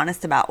having to get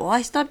honest about, well,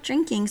 I stopped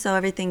drinking, so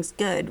everything's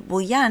good.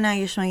 Well, yeah, now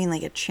you're smoking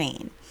like a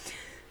train.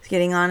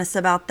 Getting honest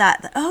about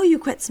that. Oh, you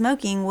quit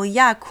smoking. Well,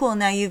 yeah, cool.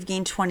 Now you've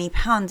gained 20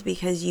 pounds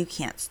because you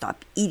can't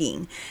stop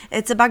eating.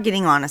 It's about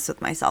getting honest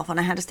with myself. And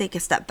I had to take a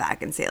step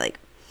back and say, like,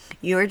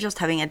 you're just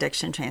having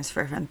addiction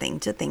transfer from thing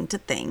to thing to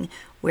thing.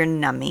 We're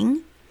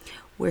numbing.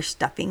 We're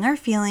stuffing our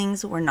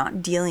feelings. We're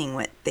not dealing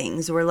with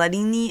things. We're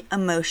letting the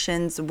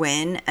emotions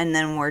win, and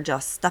then we're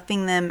just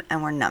stuffing them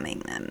and we're numbing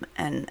them.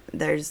 And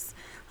there's,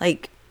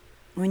 like,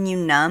 when you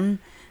numb,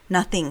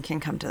 nothing can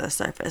come to the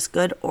surface,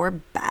 good or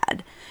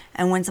bad.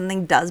 And when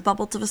something does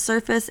bubble to the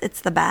surface, it's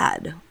the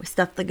bad. We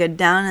stuff the good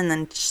down and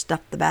then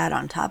stuff the bad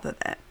on top of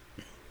it.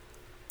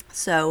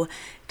 So it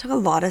took a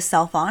lot of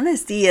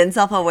self-honesty and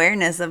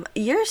self-awareness of,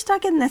 you're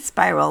stuck in this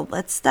spiral.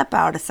 Let's step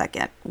out a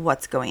second.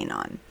 What's going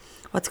on?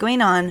 What's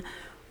going on?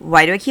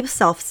 Why do I keep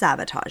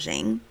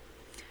self-sabotaging?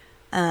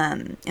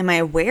 Am I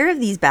aware of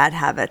these bad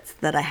habits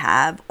that I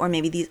have, or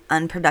maybe these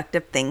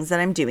unproductive things that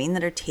I'm doing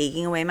that are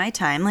taking away my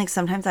time? Like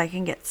sometimes I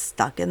can get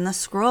stuck in the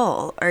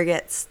scroll or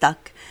get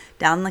stuck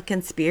down the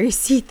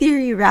conspiracy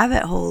theory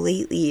rabbit hole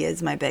lately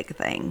is my big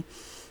thing.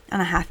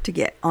 And I have to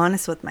get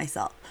honest with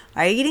myself.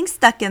 Why are you getting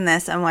stuck in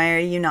this, and why are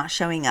you not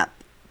showing up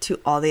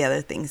to all the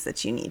other things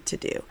that you need to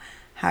do?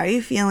 How are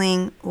you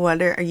feeling?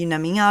 Are you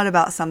numbing out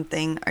about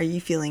something? Are you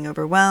feeling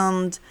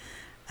overwhelmed?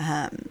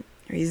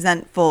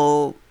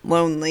 Resentful,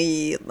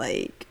 lonely,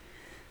 like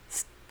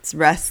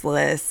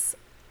restless?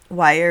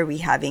 Why are we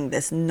having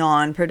this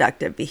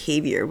non-productive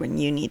behavior when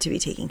you need to be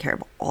taking care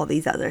of all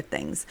these other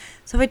things?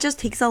 So it just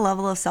takes a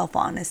level of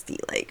self-honesty,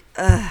 like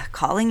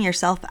calling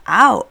yourself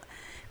out.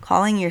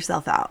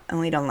 And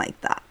we don't like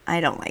that.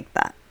 I don't like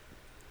that.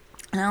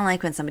 I don't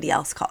like when somebody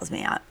else calls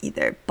me out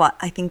either. But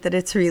I think that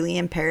it's really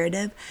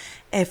imperative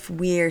if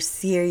we're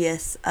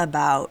serious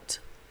about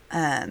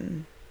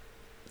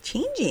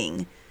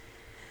changing.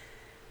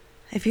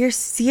 If you're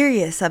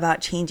serious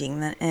about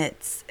changing, then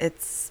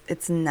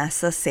it's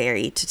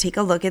necessary to take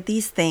a look at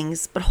these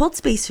things, but hold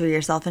space for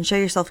yourself and show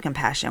yourself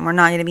compassion. We're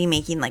not going to be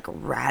making like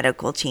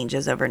radical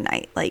changes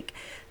overnight. Like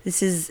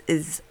this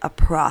is a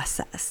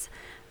process.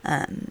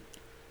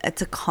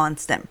 It's a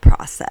constant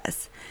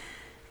process.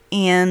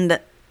 And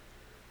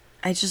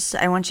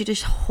I want you to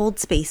hold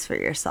space for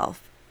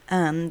yourself.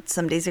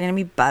 Some days are going to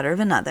be better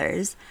than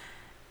others,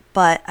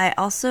 but I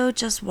also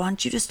just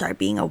want you to start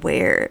being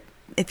aware.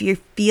 If you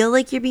feel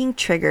like you're being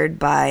triggered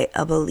by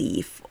a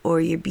belief, or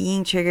you're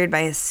being triggered by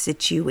a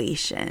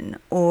situation,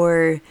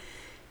 or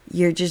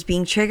you're just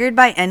being triggered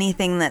by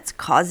anything that's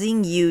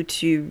causing you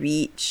to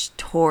reach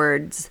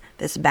towards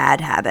this bad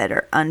habit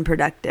or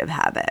unproductive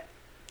habit,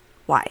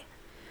 why?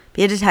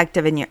 Be a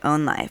detective in your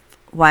own life.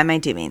 Why am I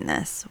doing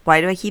this? Why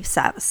do I keep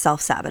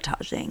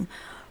self-sabotaging?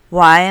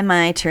 Why am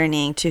I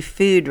turning to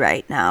food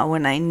right now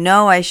when I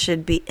know I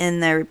should be in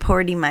there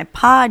reporting my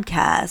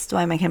podcast?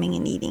 Why am I coming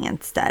and eating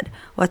instead?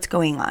 What's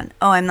going on?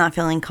 Oh, I'm not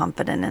feeling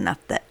confident enough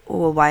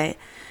why,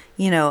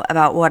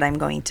 about what I'm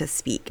going to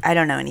speak. I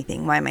don't know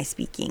anything. Why am I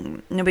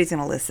speaking? Nobody's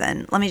going to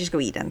listen. Let me just go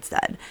eat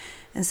instead.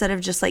 Instead of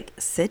just like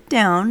sit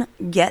down,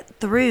 get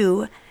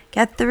through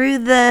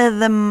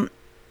the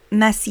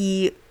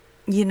messy,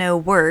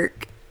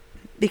 work.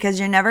 Because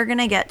you're never going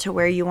to get to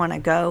where you want to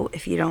go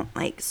if you don't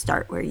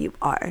start where you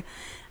are.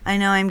 I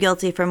know I'm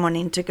guilty from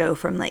wanting to go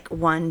from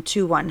 1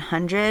 to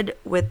 100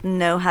 with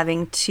no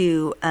having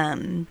to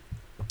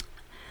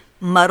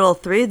muddle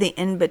through the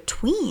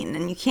in-between.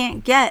 And you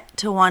can't get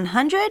to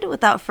 100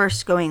 without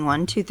first going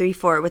 1, 2, 3,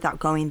 4 without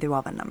going through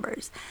all the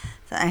numbers.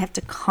 So I have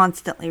to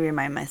constantly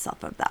remind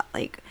myself of that.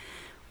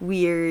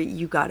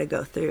 You got to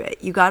go through it.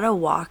 You got to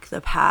walk the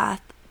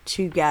path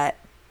to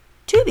get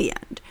to the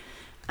end.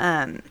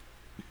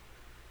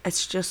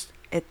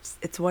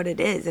 It's what it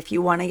is. If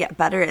you want to get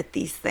better at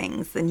these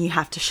things, then you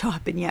have to show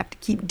up and you have to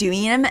keep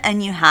doing them,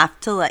 and you have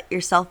to let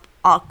yourself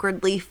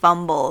awkwardly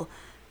fumble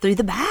through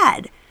the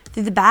bad.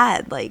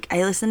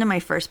 I listened to my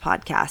first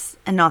podcast,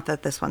 and not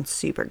that this one's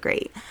super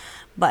great,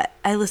 but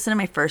I listened to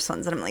my first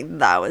ones and I'm like,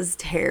 that was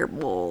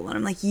terrible. And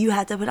I'm like, you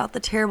have to put out the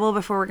terrible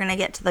before we're going to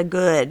get to the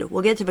good.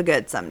 We'll get to the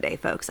good someday,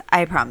 folks.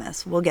 I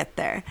promise. We'll get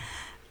there.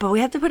 But we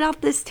have to put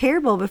out this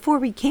terrible before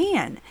we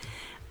can.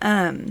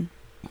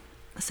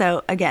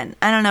 So again,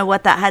 I don't know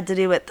what that had to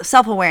do with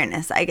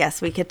self-awareness. I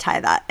guess we could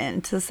tie that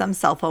into some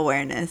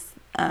self-awareness.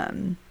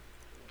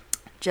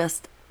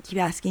 Just keep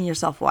asking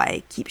yourself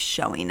why, keep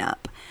showing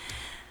up.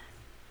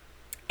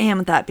 And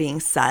with that being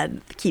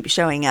said, keep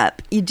showing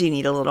up. You do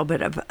need a little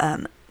bit of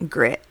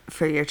grit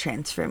for your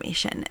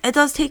transformation. It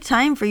does take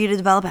time for you to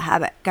develop a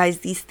habit. Guys,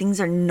 these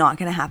things are not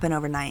going to happen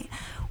overnight.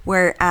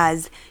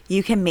 Whereas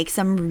you can make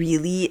some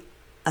really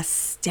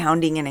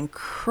astounding and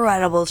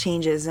incredible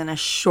changes in a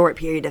short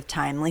period of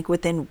time, like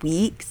within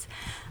weeks.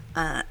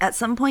 At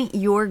some point,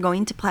 you're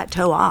going to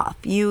plateau off.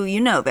 You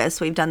know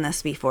this. We've done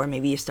this before.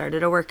 Maybe you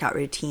started a workout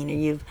routine, or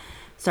you've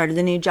started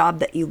a new job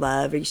that you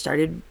love, or you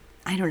started,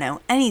 I don't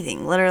know,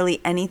 anything,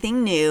 literally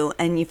anything new,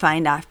 and you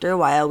find after a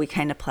while we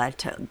kind of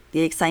plateau.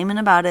 The excitement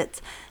about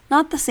it's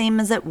not the same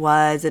as it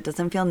was. It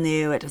doesn't feel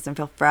new. It doesn't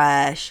feel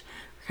fresh.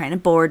 We're kind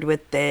of bored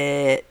with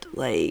it.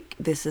 Like,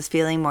 this is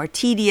feeling more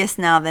tedious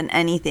now than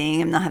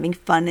anything. I'm not having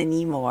fun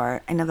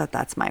anymore. I know that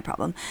that's my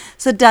problem.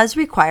 So it does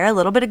require a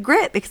little bit of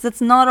grit, because it's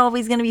not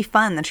always going to be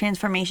fun. The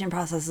transformation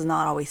process is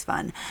not always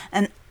fun.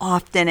 And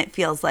often it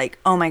feels like,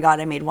 oh my God,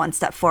 I made one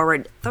step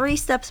forward, 3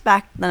 steps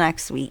back the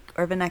next week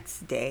or the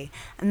next day.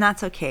 And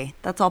that's okay.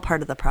 That's all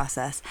part of the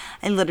process.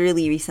 I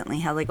literally recently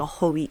had like a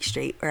whole week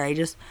straight where I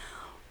just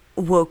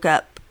woke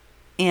up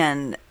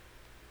and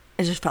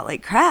I just felt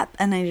like crap,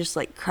 and I just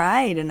like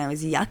cried, and I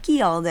was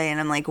yucky all day,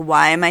 and I'm like,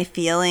 why am I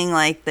feeling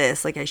like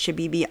this? Like, I should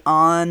be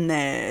beyond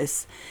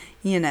this,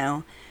 And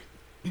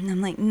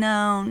I'm like,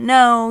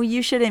 no,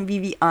 you shouldn't be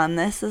beyond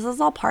this. This is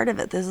all part of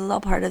it. This is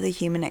all part of the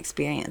human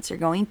experience. You're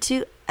going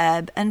to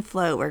ebb and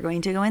flow. We're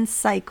going to go in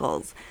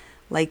cycles,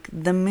 like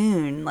the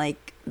moon,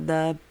 like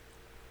the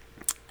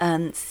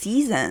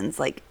seasons,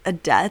 like a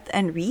death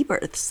and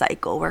rebirth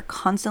cycle. We're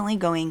constantly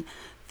going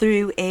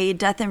through a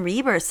death and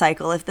rebirth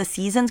cycle. If the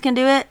seasons can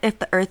do it, if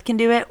the earth can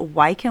do it,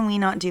 why can we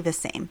not do the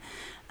same?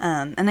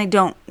 And I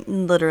don't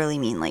literally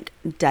mean like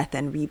death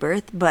and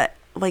rebirth, but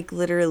like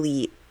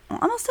literally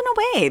almost in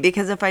a way,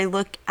 because if I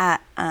look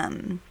at,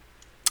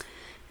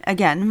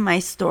 again, my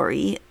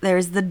story,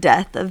 there's the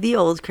death of the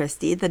old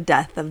Christy, the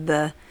death of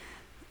the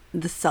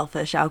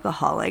selfish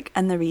alcoholic,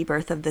 and the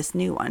rebirth of this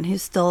new one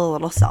who's still a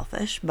little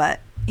selfish,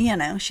 but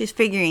she's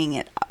figuring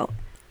it out.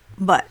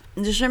 But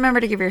just remember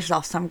to give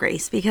yourself some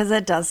grace, because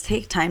it does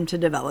take time to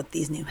develop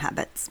these new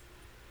habits.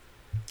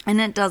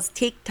 And it does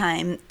take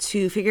time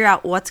to figure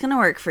out what's going to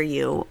work for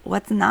you,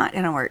 what's not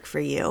going to work for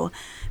you,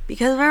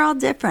 because we're all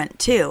different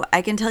too.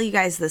 I can tell you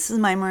guys, this is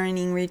my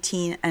morning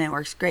routine and it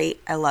works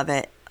great. I love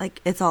it. Like,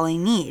 it's all I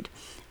need.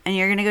 And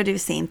you're going to go do the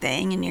same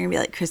thing, and you're going to be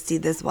like, Christy,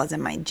 this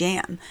wasn't my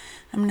jam.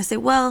 I'm going to say,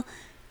 well,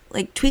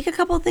 like, tweak a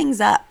couple things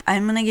up.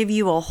 I'm going to give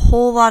you a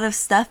whole lot of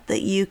stuff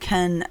that you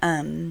can,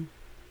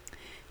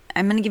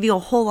 I'm going to give you a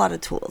whole lot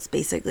of tools,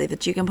 basically,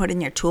 that you can put in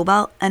your tool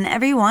belt, and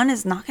every one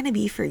is not going to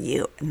be for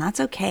you, and that's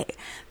okay,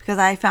 because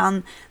I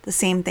found the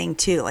same thing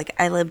too. Like,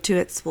 I live to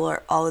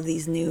explore all of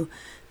these new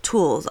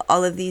tools,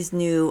 all of these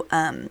new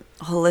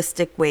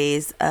holistic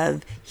ways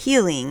of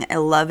healing. I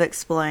love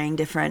exploring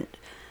different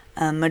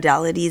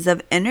modalities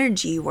of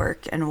energy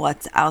work and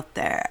what's out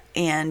there,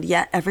 and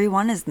yet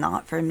everyone is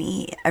not for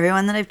me.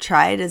 Everyone that I've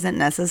tried isn't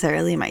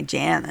necessarily my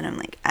jam, and I'm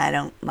like, I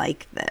don't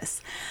like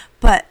this.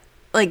 But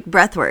like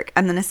breath work,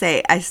 I'm going to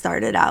say I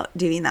started out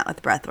doing that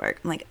with breath work.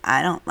 I'm like,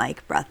 I don't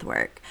like breath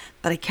work,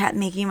 but I kept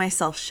making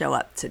myself show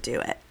up to do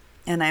it.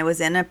 And I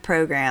was in a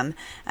program,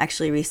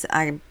 actually,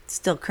 I'm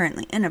still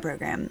currently in a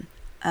program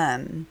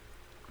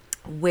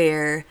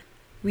where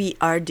we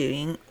are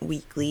doing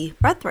weekly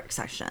breathwork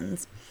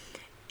sessions.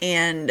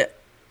 And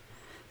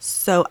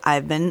so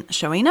I've been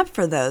showing up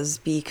for those,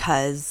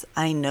 because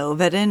I know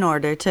that in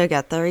order to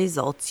get the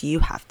results, you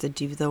have to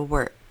do the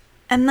work.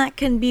 And that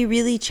can be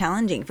really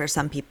challenging for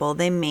some people.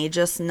 They may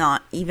just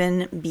not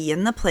even be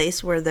in the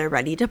place where they're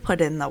ready to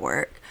put in the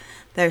work.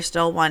 They're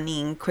still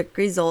wanting quick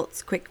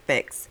results, quick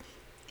fix.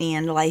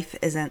 And life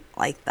isn't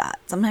like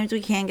that. Sometimes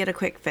we can get a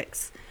quick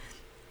fix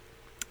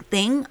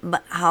thing,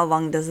 but how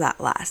long does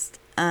that last?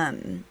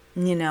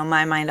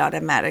 My mind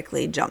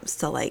automatically jumps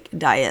to like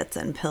diets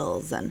and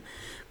pills, and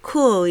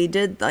cool, we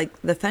did like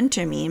the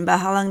phentermine, but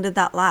how long did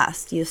that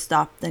last? You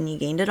stopped and you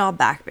gained it all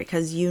back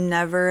because you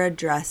never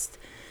addressed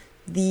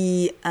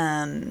the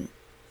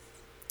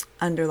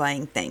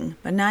underlying thing.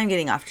 But now I'm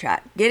getting off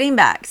track. Getting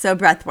back. So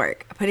breath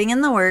work, putting in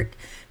the work,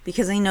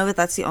 because I know that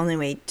that's the only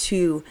way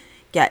to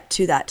get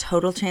to that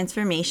total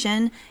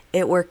transformation.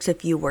 It works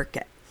if you work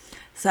it.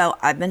 So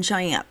I've been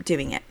showing up,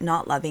 doing it,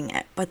 not loving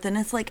it. But then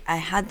it's like I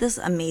had this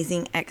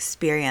amazing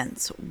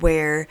experience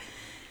where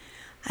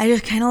I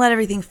just kind of let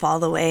everything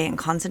fall away and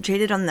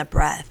concentrated on the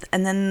breath.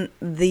 And then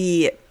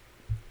the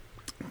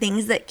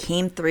things that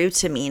came through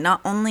to me,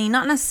 not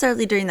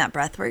necessarily during that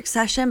breathwork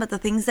session, but the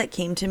things that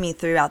came to me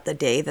throughout the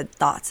day, the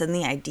thoughts and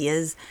the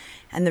ideas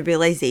and the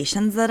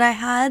realizations that I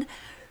had,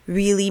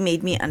 really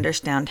made me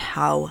understand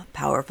how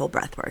powerful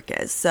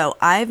breathwork is. So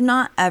I've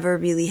not ever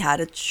really had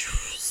a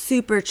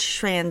super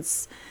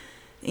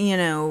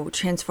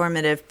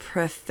transformative,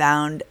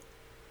 profound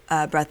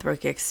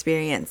breathwork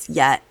experience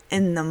yet.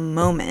 In the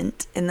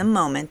moment,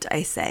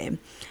 I say,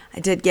 I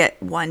did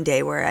get one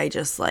day where I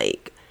just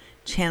like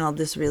channeled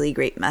this really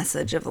great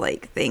message of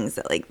like things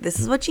that like, this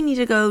is what you need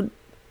to go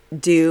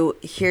do.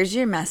 Here's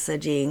your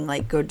messaging,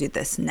 like go do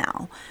this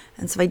now.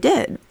 And so I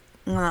did.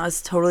 And that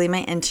was totally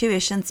my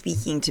intuition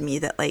speaking to me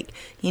that like,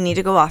 you need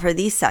to go offer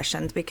these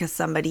sessions because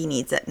somebody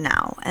needs it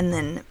now. And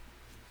then,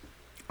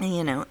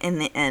 you know, in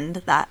the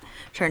end, that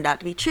turned out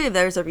to be true.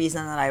 There's a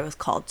reason that I was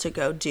called to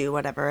go do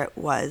whatever it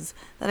was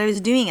that I was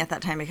doing at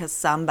that time because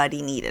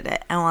somebody needed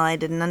it. And while I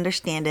didn't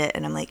understand it,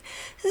 and I'm like,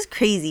 this is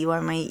crazy, why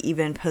am I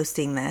even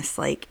posting this?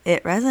 Like,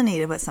 it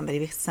resonated with somebody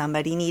because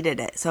somebody needed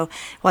it. So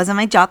it wasn't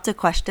my job to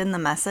question the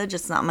message.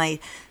 It's not my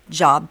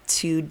job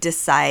to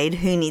decide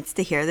who needs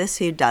to hear this,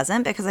 who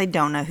doesn't, because I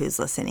don't know who's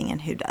listening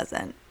and who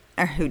doesn't,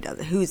 or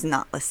who's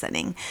not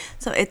listening.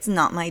 So it's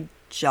not my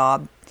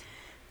job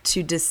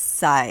to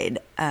decide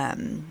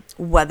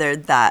whether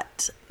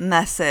that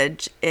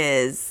message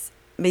is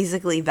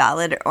basically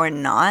valid or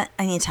not.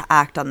 I need to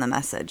act on the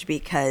message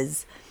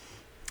because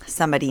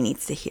somebody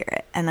needs to hear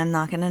it, and I'm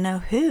not going to know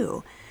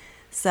who.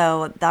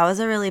 So that was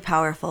a really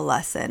powerful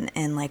lesson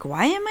in like,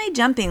 why am I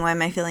jumping? Why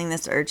am I feeling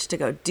this urge to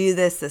go do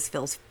this? This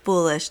feels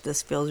foolish.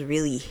 This feels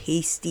really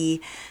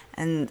hasty.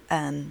 And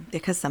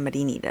because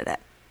somebody needed it.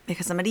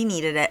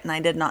 And I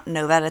did not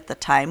know that at the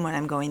time when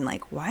I'm going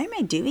like, why am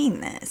I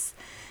doing this?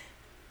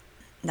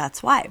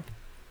 That's why.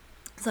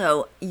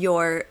 So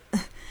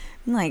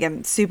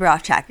I'm super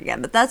off track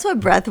again, but that's what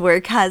breath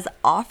work has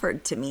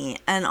offered to me.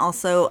 And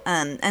also,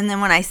 and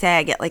then when I say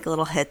I get like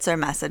little hits or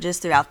messages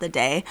throughout the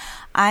day,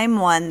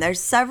 there's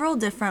several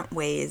different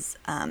ways.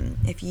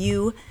 If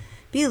you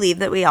believe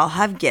that we all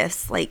have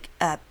gifts, like,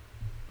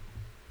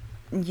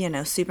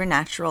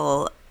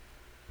 supernatural,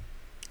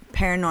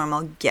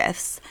 paranormal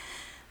gifts,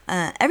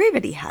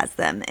 everybody has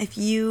them. If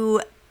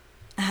you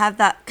have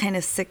that kind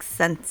of sixth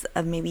sense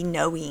of maybe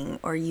knowing,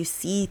 or you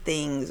see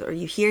things or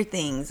you hear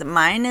things.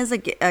 Mine is a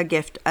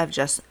gift of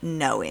just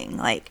knowing.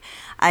 Like,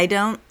 I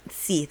don't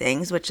see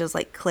things, which is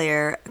like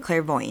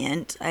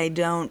clairvoyant. I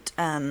don't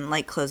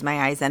like close my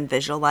eyes and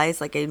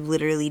visualize. Like, I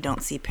literally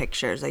don't see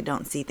pictures. I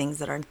don't see things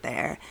that aren't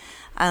there.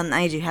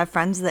 I do have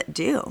friends that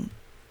do.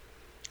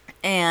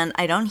 And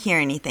I don't hear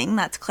anything.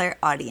 That's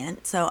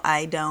clairaudient. So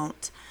I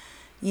don't,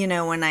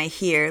 when I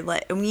hear,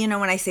 like, when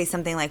I say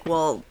something like,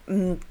 well,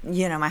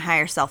 my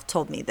higher self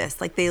told me this,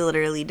 like, they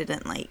literally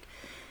didn't, like,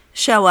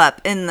 show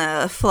up in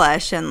the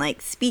flesh and,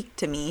 like, speak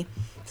to me.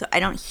 So I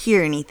don't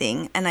hear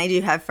anything. And I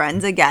do have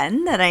friends,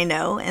 again, that I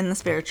know in the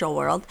spiritual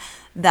world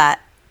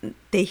that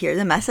they hear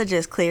the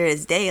messages clear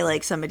as day,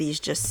 like somebody's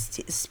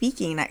just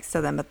speaking next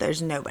to them, but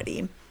there's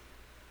nobody.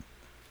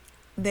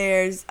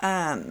 There's,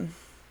 I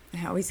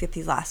always get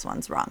these last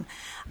ones wrong.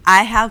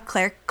 I have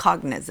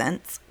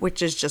claircognizance,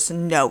 which is just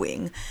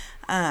knowing.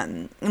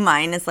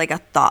 Mine is like a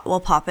thought will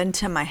pop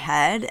into my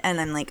head, and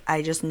I'm like,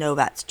 I just know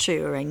that's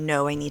true, or I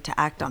know I need to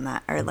act on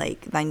that, or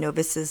like, I know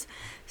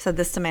said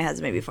this to my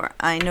husband before.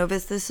 I know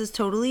this is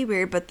totally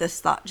weird, but this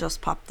thought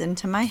just popped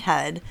into my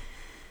head.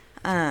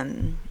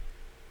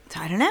 So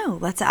I don't know,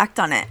 let's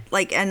act on it.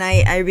 Like, and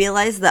I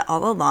realized that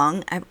all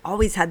along, I've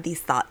always had these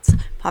thoughts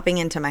popping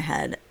into my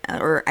head,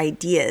 or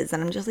ideas,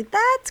 and I'm just like,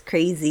 that's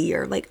crazy,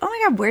 or like, oh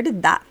my God, where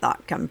did that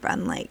thought come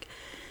from? Like,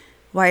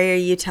 why are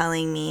you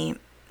telling me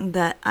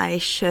that I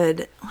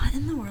should, what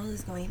in the world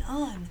is going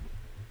on?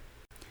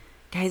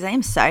 Guys, I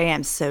am sorry,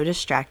 I'm so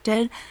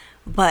distracted,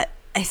 but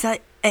I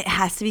said it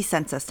has to be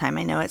census time.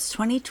 I know it's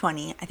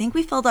 2020. I think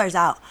we filled ours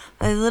out.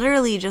 But I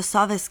literally just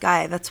saw this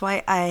guy. That's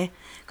why I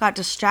got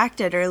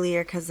distracted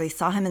earlier, because I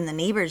saw him in the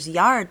neighbor's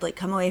yard, like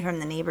come away from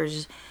the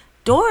neighbor's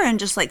door and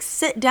just like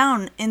sit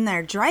down in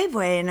their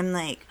driveway. And I'm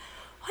like,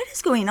 what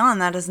is going on?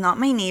 That is not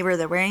my neighbor.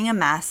 They're wearing a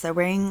mask. They're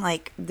wearing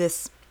like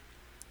this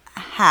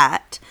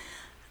hat,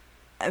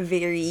 a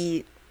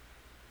very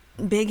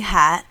big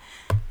hat.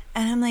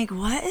 And I'm like,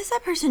 what is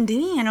that person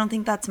doing? I don't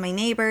think that's my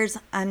neighbor's.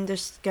 I'm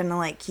just going to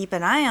like keep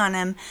an eye on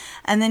him.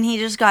 And then he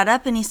just got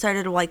up and he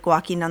started like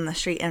walking down the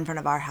street in front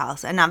of our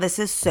house. And now this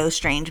is so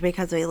strange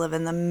because we live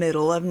in the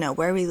middle of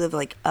nowhere. We live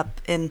like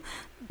up in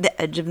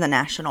the edge of the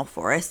national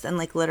forest, and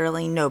like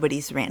literally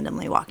nobody's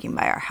randomly walking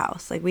by our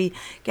house. Like, we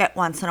get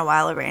once in a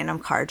while a random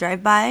car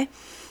drive by,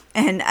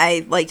 and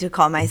I like to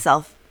call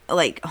myself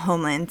like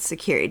Homeland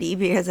Security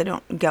because I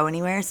don't go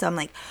anywhere. So I'm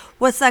like,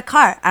 what's that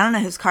car? I don't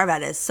know whose car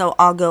that is. So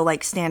I'll go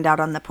like stand out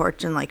on the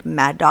porch and like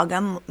mad dog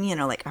them,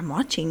 like, I'm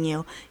watching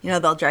you.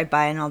 They'll drive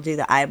by and I'll do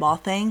the eyeball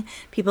thing.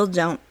 People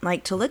don't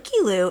like to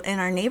looky-loo in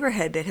our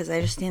neighborhood because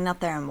I just stand out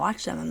there and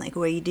watch them. I'm like,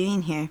 what are you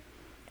doing here?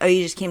 Oh,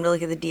 you just came to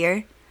look at the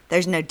deer?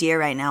 There's no deer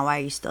right now. Why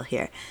are you still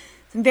here?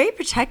 So I'm very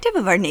protective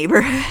of our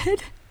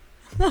neighborhood.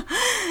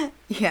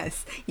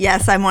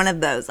 Yes, I'm one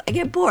of those. I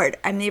get bored.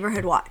 I'm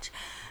neighborhood watch.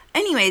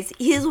 Anyways,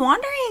 he's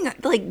wandering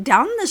like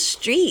down the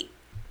street,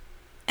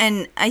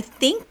 and I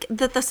think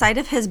that the side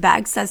of his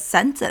bag says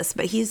census,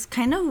 but he's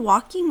kind of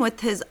walking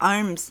with his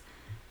arms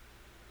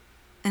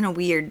in a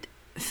weird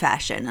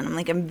fashion. And I'm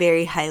like, I'm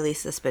very highly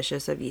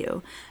suspicious of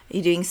you. Are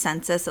you doing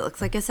census? It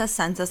looks like it says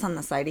census on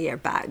the side of your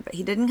bag, but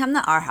he didn't come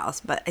to our house.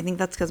 But I think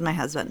that's because my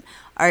husband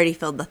already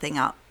filled the thing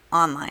out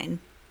online.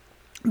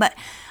 But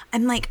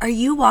I'm like, are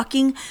you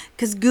walking?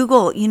 Because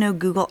Google,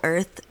 Google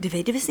Earth, do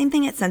they do the same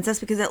thing at census?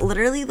 Because it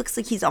literally looks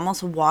like he's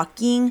almost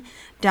walking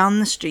down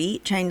the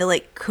street trying to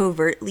like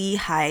covertly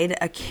hide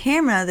a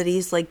camera that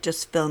he's like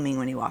just filming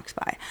when he walks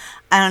by.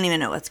 I don't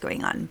even know what's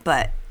going on,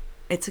 but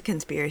it's a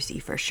conspiracy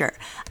for sure.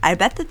 I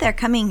bet that they're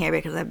coming here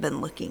because I've been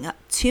looking up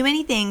too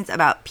many things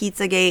about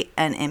Pizzagate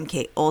and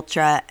MK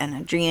Ultra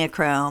and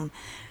adrenochrome.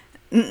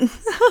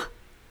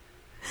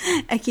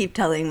 I keep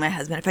telling my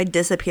husband, if I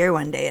disappear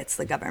one day, it's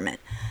the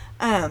government.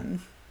 Oh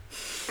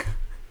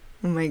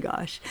my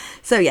gosh.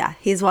 So yeah,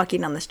 he's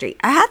walking down the street.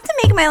 I have to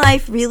make my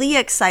life really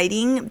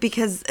exciting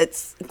because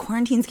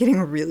quarantine's getting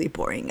really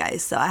boring,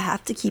 guys. So I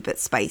have to keep it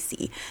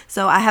spicy.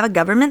 So I have a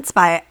government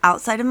spy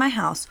outside of my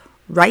house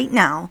right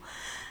now.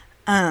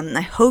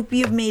 I hope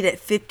you've made it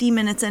 50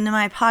 minutes into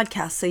my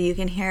podcast so you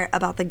can hear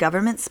about the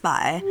government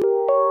spy.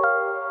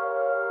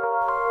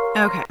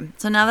 Okay,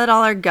 so now that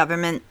all our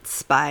government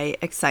spy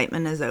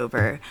excitement is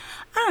over,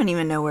 I don't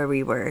even know where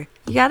we were.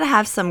 You gotta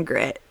have some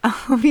grit.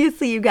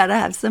 Obviously, you gotta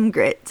have some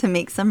grit to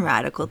make some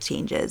radical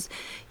changes.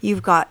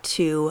 You've got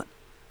to,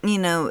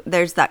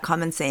 there's that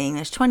common saying,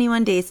 there's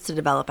 21 days to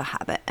develop a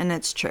habit, and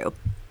it's true.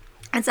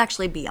 It's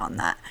actually beyond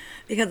that,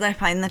 because I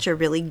find that you're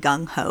really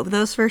gung-ho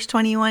those first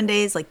 21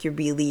 days. Like, you're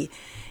really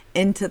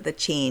into the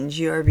change.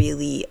 You're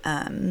really,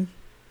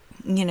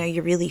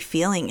 you're really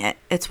feeling it.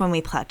 It's when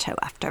we plateau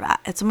after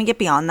that. It's when we get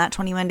beyond that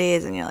 21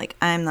 days and you're like,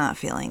 I'm not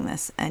feeling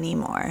this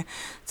anymore.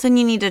 So then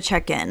you need to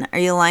check in. Are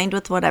you aligned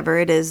with whatever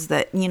it is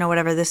that,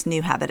 whatever this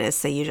new habit is?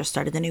 Say you just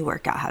started the new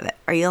workout habit.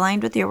 Are you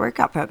aligned with your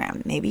workout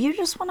program? Maybe you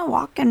just want to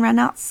walk and run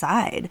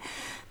outside.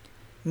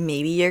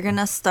 Maybe you're going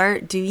to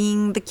start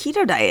doing the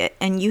keto diet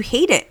and you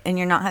hate it and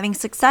you're not having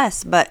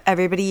success, but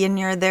everybody in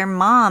their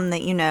mom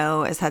that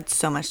has had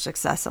so much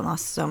success and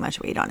lost so much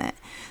weight on it.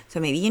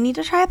 So maybe you need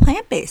to try a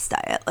plant-based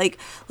diet. Like,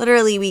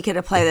 literally, we could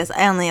apply this.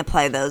 I only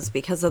apply those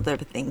because of the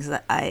things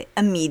that I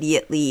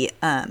immediately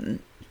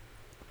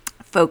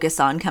focus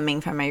on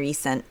coming from my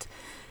recent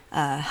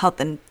health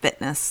and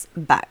fitness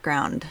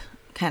background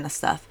kind of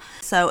stuff.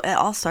 So it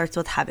all starts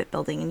with habit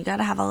building, and you got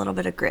to have a little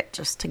bit of grit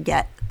just to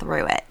get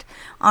through it.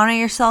 Honor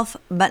yourself,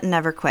 but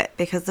never quit,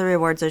 because the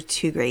rewards are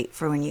too great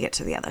for when you get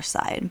to the other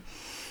side.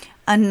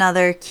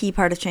 Another key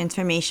part of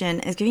transformation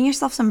is giving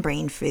yourself some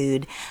brain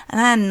food.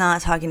 And I'm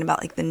not talking about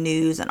like the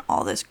news and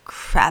all this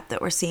crap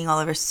that we're seeing all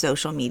over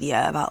social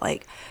media about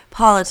like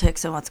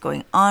politics and what's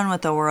going on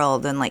with the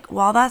world. And like,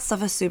 while that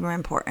stuff is super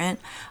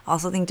important, I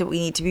also think that we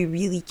need to be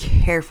really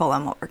careful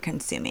on what we're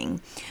consuming,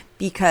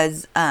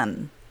 because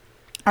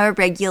our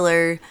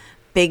regular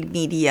big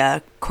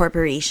media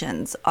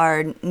corporations,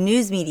 our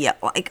news media,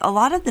 like a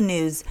lot of the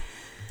news,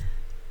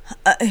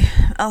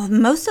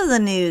 most of the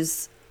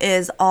news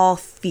is all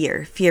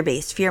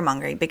fear-based,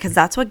 fear-mongering, because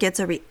that's what gets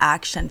a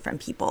reaction from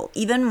people.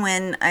 Even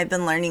when I've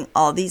been learning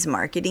all these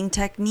marketing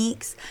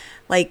techniques,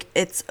 like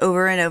it's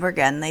over and over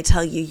again, they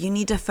tell you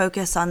need to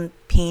focus on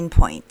pain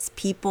points.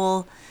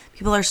 People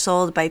are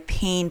sold by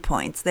pain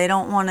points. They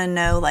don't want to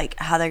know like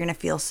how they're going to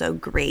feel so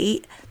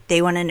great.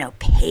 They want to know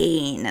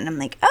pain. And I'm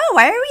like, oh,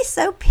 why are we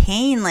so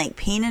pain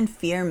and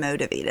fear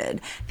motivated?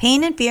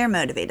 Pain and fear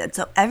motivated.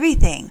 So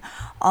everything,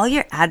 all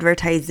your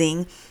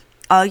advertising,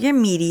 all your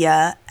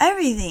media,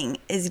 everything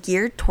is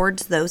geared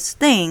towards those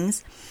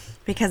things,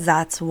 because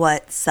that's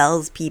what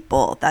sells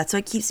people. That's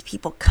what keeps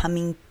people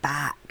coming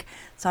back.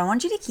 So I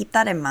want you to keep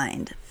that in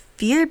mind.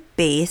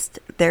 Fear-based,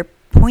 they're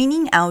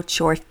pointing out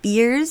your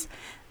fears,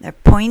 they're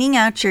pointing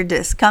out your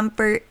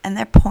discomfort, and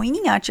they're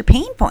pointing out your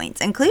pain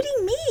points,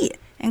 including me.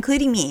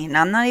 And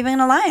I'm not even going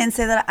to lie and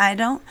say that I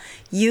don't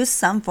use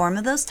some form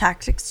of those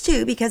tactics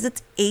too, because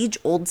it's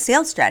age-old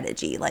sales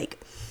strategy.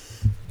 Like,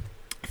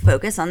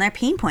 focus on their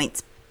pain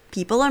points.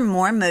 People are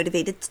more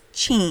motivated to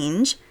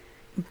change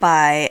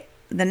by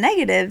the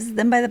negatives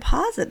than by the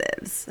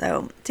positives.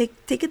 So take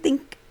a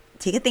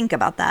think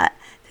about that.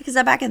 Take a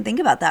step back and think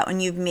about that. When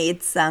you've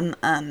made some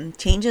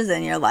changes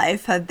in your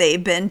life, have they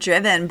been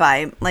driven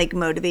by like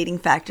motivating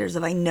factors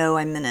of, I know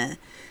I'm going to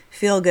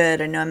feel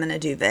good, I know I'm going to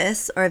do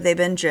this, or have they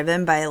been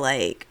driven by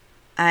like,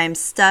 I'm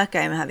stuck,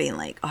 I'm having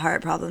like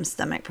heart problems,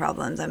 stomach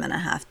problems, I'm going to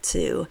have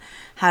to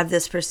have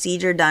this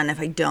procedure done if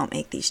I don't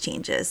make these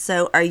changes?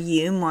 So are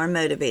you more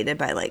motivated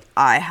by like,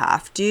 I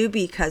have to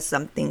because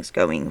something's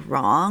going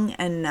wrong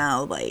and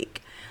now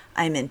like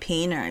I'm in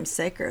pain or I'm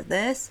sick or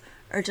this,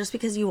 or just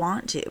because you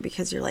want to,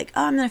 because you're like,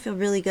 oh, I'm going to feel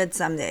really good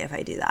someday if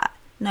I do that?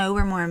 No,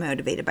 we're more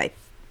motivated by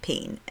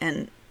pain,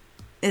 and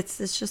it's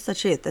just the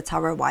truth. That's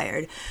how we're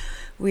wired.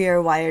 We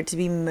are wired to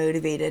be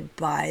motivated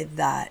by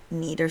that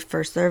need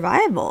for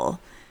survival.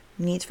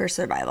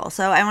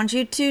 So I want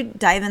you to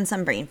dive in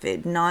some brain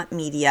food, not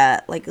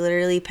media. Like,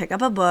 literally pick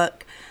up a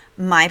book.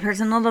 My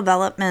personal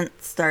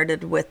development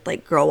started with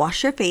like Girl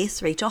Wash Your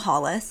Face, Rachel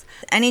Hollis.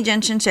 Any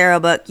Jen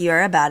Sincero book,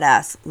 You're a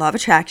Badass, Law of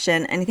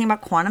Attraction, anything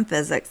about quantum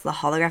physics, the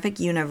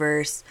holographic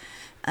universe,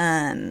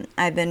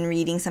 I've been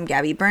reading some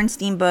Gabby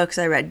Bernstein books.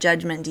 I read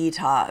Judgment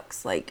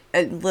Detox, like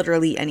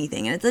literally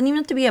anything. And it doesn't even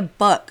have to be a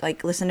book.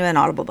 Like listen to an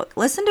Audible book,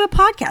 listen to a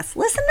podcast,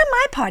 listen to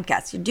my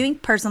podcast. You're doing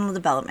personal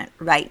development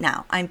right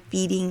now. I'm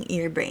feeding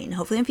your brain.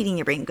 Hopefully I'm feeding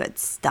your brain good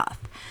stuff.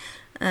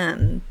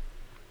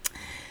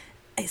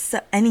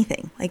 So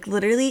anything, like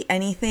literally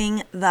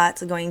anything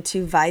that's going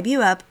to vibe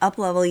you up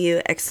level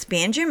you,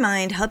 expand your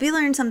mind, help you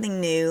learn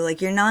something new.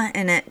 Like you're not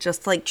in it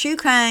just like true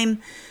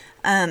crime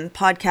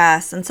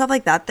podcasts and stuff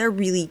like that. They're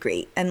really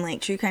great. And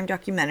like true crime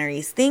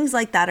documentaries, things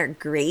like that are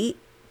great.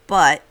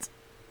 But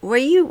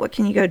what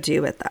can you go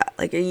do with that?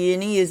 Like, are you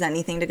going to use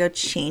anything to go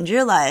change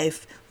your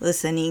life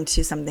listening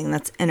to something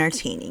that's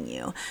entertaining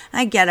you?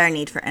 I get our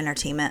need for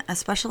entertainment,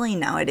 especially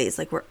nowadays.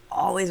 Like, we're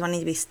always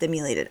wanting to be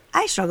stimulated.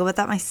 I struggle with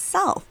that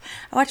myself.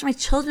 I watch my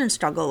children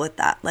struggle with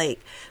that. Like,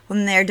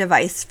 when they're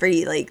device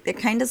free, like, they're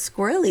kind of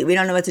squirrely. We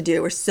don't know what to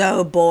do. We're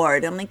so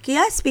bored. I'm like,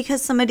 yes,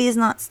 because somebody is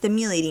not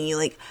stimulating you.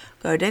 Like,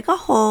 go dig a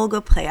hole, go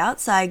play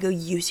outside, go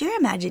use your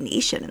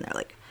imagination. And they're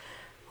like,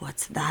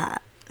 what's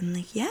that? I'm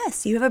like,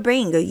 yes, you have a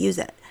brain, go use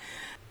it.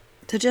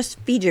 So just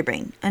feed your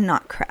brain and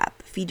not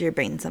crap. Feed your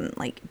brain some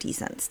like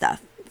decent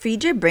stuff.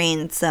 Feed your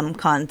brain some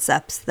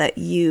concepts that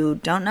you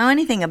don't know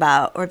anything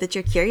about or that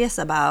you're curious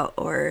about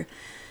or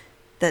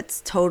that's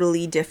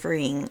totally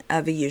differing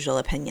of a usual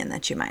opinion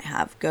that you might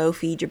have. Go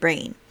feed your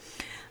brain.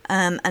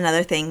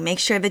 Another thing, make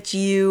sure that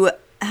you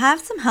have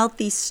some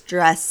healthy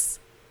stress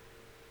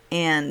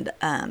and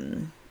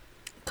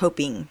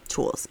coping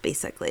tools,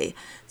 basically.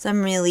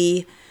 Some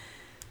really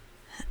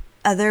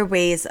other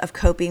ways of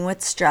coping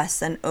with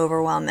stress and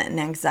overwhelm and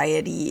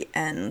anxiety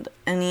and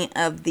any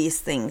of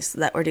these things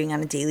that we're doing on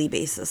a daily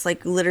basis.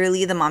 Like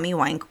literally the mommy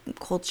wine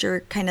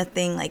culture kind of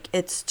thing, like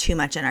it's too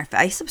much in our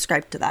face. I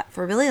subscribed to that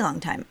for a really long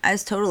time. I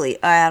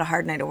had a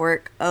hard night at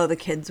work. Oh, the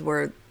kids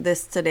were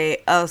this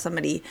today. Oh,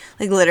 somebody,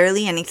 like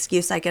literally an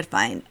excuse I could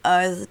find. Oh,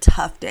 it was a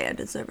tough day. I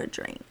deserve a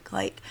drink.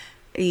 Like,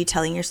 are you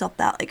telling yourself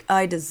that? Like, oh,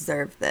 I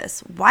deserve this.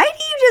 Why do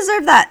you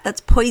deserve that?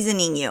 That's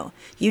poisoning you.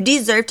 You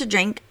deserve to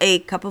drink a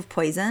cup of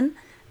poison.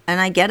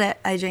 And I get it.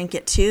 I drink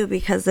it too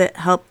because it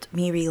helped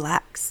me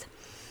relax.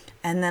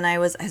 And then I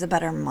was a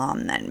better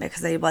mom then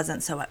because I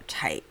wasn't so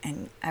uptight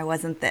and I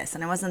wasn't this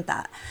and I wasn't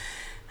that.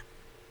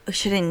 I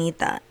shouldn't need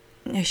that.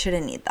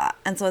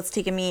 And so it's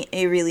taken me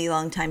a really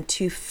long time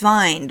to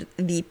find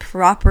the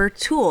proper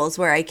tools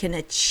where I can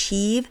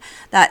achieve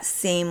that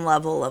same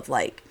level of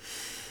like,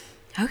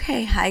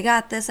 okay, I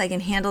got this. I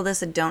can handle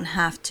this. I don't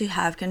have to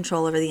have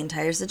control over the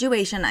entire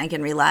situation. I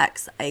can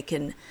relax. I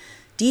can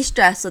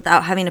de-stress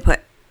without having to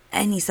put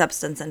any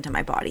substance into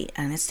my body.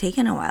 And it's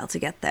taken a while to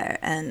get there.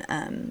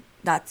 And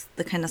that's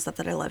the kind of stuff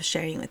that I love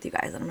sharing with you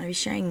guys. And I'm going to be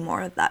sharing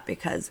more of that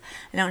because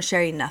I don't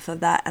share enough of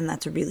that. And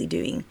that's really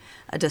doing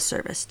a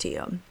disservice to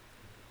you.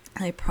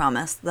 I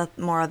promise that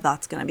more of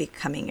that's going to be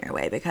coming your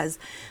way because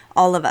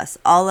all of us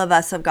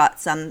have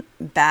got some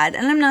bad,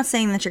 and I'm not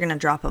saying that you're going to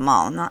drop them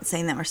all. I'm not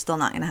saying that we're still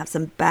not going to have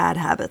some bad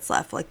habits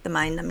left, like the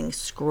mind-numbing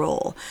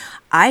scroll.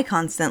 My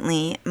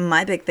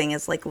big thing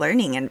is like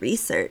learning and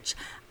research.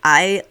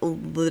 I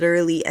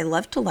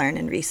love to learn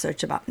and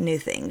research about new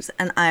things,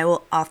 and I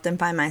will often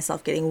find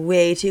myself getting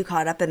way too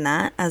caught up in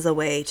that as a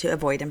way to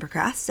avoid and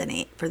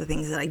procrastinate for the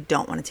things that I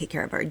don't want to take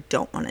care of or I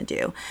don't want to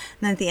do. And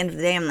then at the end of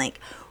the day, I'm like,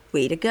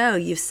 way to go.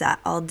 You've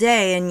sat all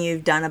day and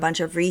you've done a bunch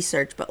of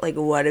research, but like,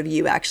 what have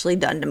you actually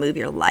done to move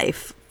your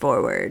life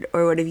forward?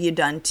 Or what have you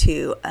done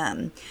to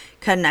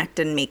connect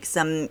and make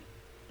some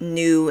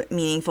new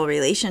meaningful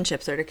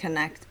relationships or to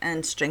connect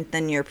and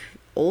strengthen your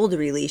old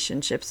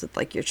relationships with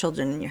like your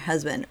children and your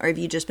husband? Or have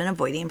you just been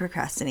avoiding and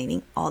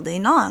procrastinating all day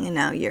long and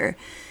now you're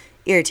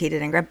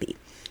irritated and grumpy?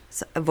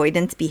 So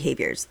avoidance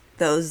behaviors,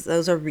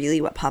 those are really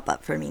what pop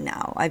up for me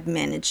now. I've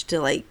managed to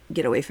like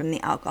get away from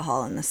the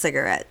alcohol and the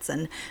cigarettes,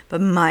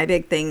 but my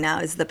big thing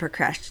now is the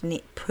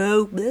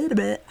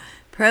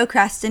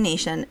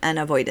procrastination and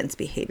avoidance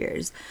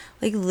behaviors.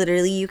 Like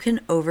literally you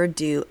can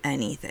overdo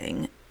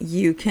anything.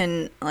 You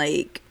can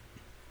like,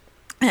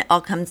 it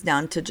all comes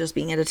down to just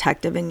being a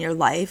detective in your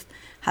life.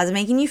 How's it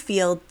making you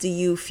feel? Do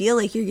you feel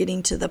like you're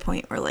getting to the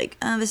point where like,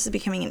 oh, this is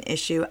becoming an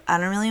issue. I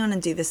don't really want to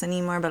do this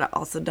anymore, but I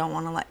also don't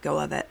want to let go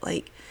of it.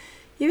 Like,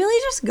 you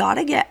really just got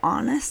to get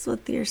honest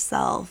with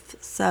yourself.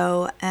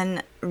 So,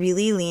 and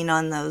really lean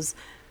on those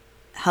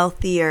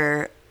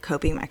healthier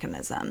coping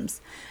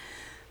mechanisms.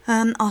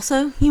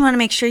 Also, you want to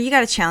make sure you got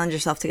to challenge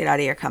yourself to get out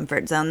of your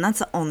comfort zone. That's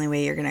the only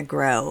way you're going to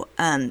grow.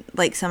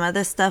 Like some of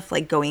this stuff,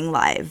 like going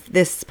live.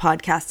 This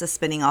podcast is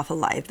spinning off a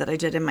live that I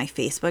did in my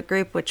Facebook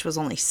group, which was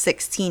only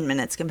 16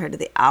 minutes compared to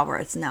the hour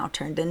it's now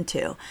turned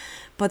into.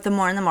 But the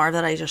more and the more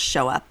that I just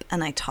show up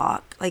and I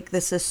talk, like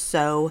this is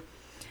so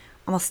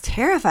almost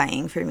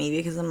terrifying for me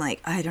because I'm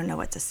like, I don't know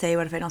what to say.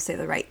 What if I don't say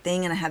the right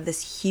thing? And I have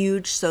this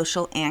huge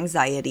social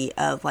anxiety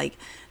of like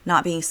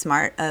not being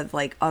smart, of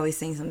like always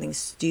saying something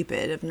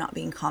stupid, of not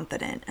being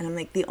confident. And I'm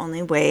like, the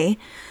only way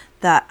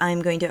that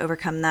I'm going to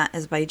overcome that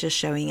is by just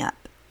showing up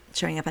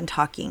and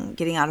talking,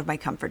 getting out of my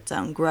comfort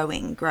zone,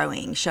 growing,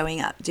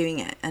 showing up, doing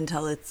it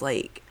until it's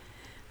like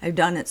I've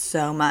done it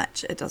so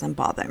much, it doesn't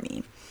bother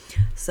me.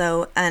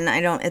 So, and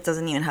it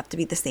doesn't even have to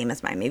be the same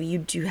as mine. Maybe you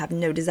do have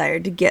no desire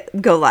to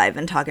go live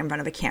and talk in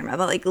front of a camera,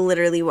 but like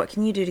literally what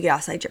can you do to get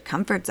outside your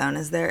comfort zone?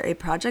 Is there a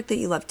project that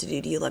you love to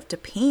do? Do you love to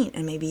paint?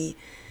 And maybe,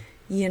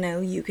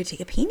 you could take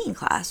a painting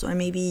class, or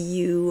maybe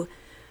you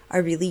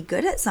are really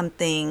good at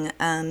something.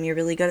 You're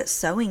really good at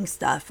sewing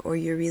stuff, or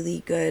you're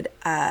really good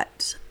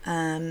at,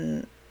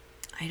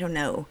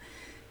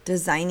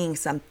 designing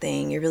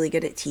something. You're really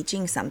good at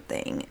teaching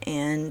something,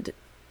 and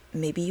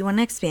maybe you want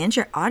to expand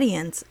your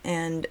audience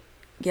and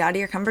get out of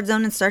your comfort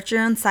zone and start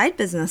your own side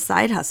business,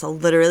 side hustle.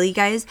 Literally,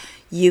 guys,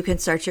 you can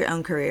start your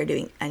own career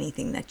doing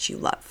anything that you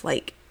love,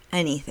 like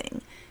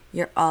anything.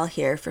 You're all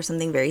here for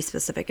something very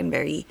specific and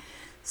very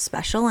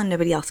special, and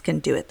nobody else can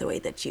do it the way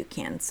that you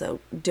can. So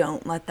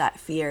don't let that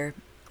fear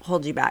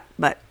hold you back.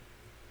 But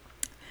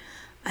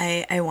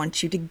I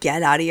want you to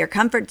get out of your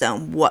comfort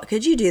zone. What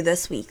could you do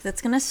this week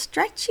that's going to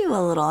stretch you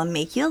a little and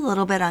make you a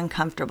little bit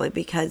uncomfortable?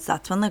 Because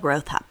that's when the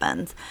growth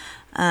happens.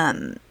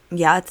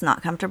 It's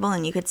not comfortable,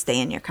 and you could stay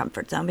in your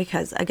comfort zone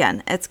because,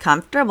 again, it's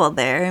comfortable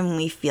there, and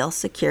we feel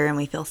secure and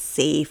we feel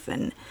safe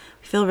and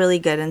we feel really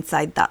good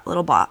inside that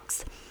little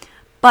box.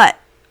 But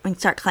when you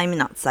start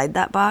climbing outside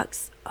that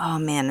box, oh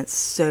man, it's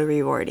so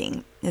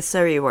rewarding. It's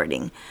so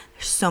rewarding.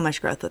 There's so much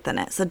growth within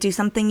it. So do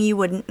something you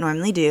wouldn't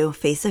normally do.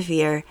 Face a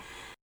fear.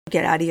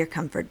 Get out of your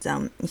comfort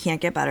zone. You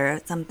can't get better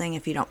at something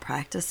if you don't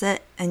practice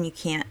it, and you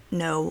can't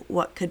know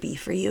what could be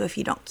for you if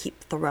you don't keep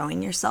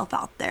throwing yourself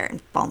out there and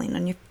falling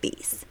on your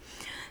face.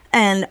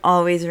 And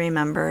always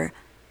remember,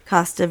 the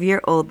cost of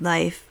your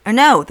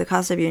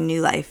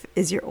new life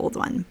is your old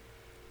one.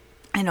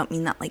 I don't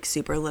mean that like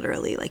super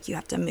literally, like you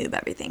have to move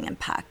everything and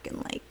pack and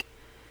like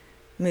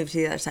move to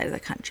the other side of the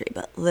country,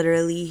 but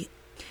literally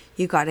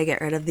you got to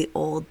get rid of the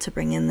old to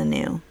bring in the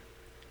new.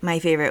 My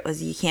favorite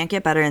was you can't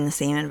get better in the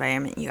same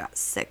environment you got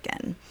sick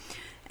in.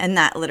 And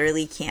that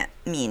literally can't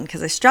mean,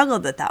 because I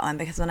struggled with that one,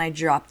 because when I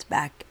dropped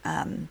back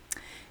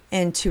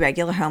into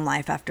regular home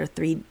life after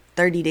 30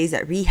 days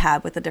at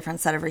rehab with a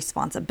different set of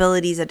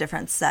responsibilities, a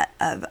different set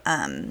of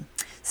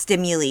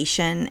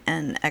stimulation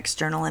and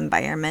external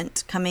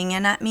environment coming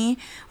in at me,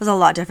 was a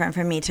lot different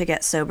for me to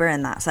get sober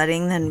in that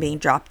setting than being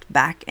dropped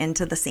back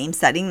into the same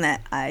setting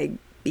that I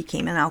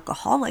became an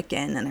alcoholic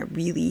in, and I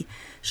really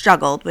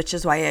struggled, which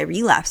is why I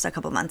relapsed a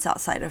couple months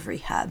outside of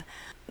rehab,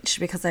 just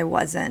because I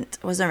wasn't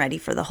ready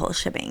for the whole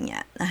shebang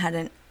yet. I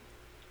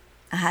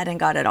hadn't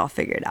got it all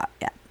figured out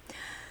yet.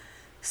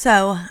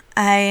 So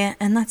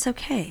and that's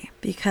okay,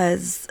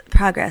 because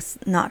progress,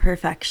 not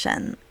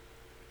perfection.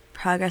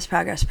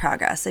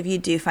 Progress. If you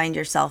do find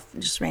yourself,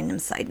 just random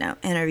side note,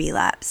 in a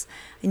relapse,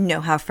 I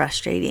know how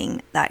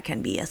frustrating that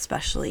can be,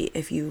 especially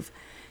if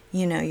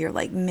you're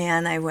like,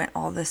 man, I went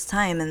all this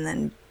time and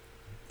then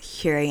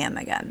here I am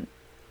again.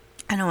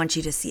 I don't want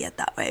you to see it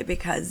that way,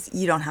 because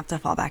you don't have to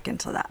fall back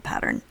into that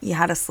pattern. You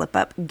had to slip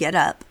up, get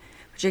up,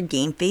 put your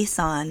game face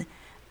on,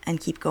 and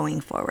keep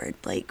going forward.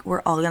 Like,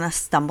 we're all going to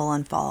stumble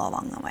and fall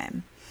along the way.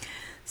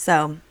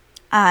 So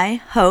I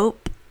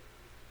hope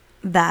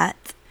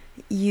that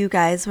you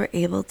guys were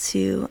able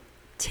to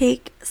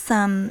take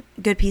some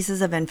good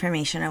pieces of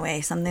information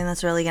away, something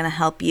that's really going to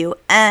help you.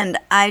 And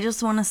I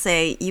just want to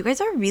say, you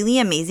guys are really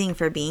amazing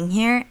for being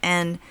here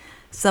and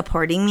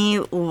supporting me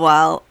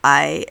while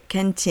I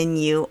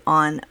continue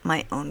on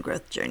my own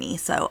growth journey.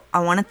 So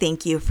I want to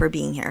thank you for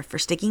being here, for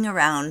sticking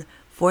around,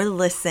 for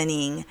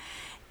listening,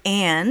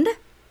 and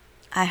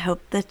I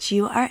hope that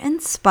you are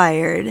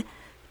inspired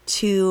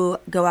to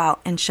go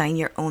out and shine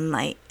your own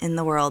light in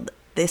the world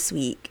this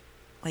week.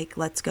 Like,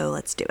 let's go,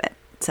 let's do it.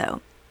 So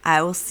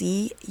I will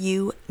see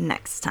you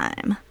next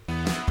time.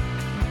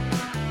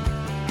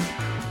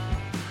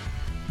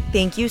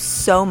 Thank you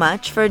so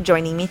much for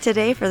joining me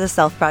today for the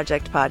Self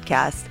Project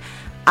podcast.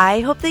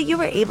 I hope that you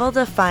were able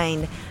to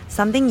find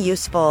something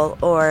useful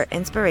or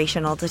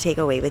inspirational to take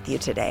away with you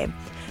today.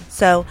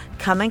 So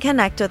come and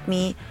connect with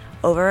me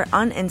over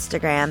on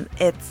Instagram.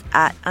 It's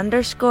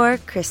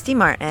 @_Christy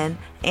Martin,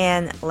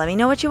 and let me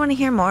know what you want to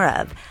hear more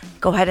of.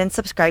 Go ahead and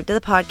subscribe to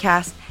the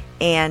podcast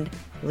and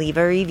leave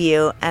a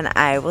review, and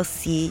I will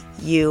see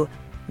you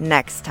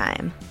next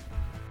time.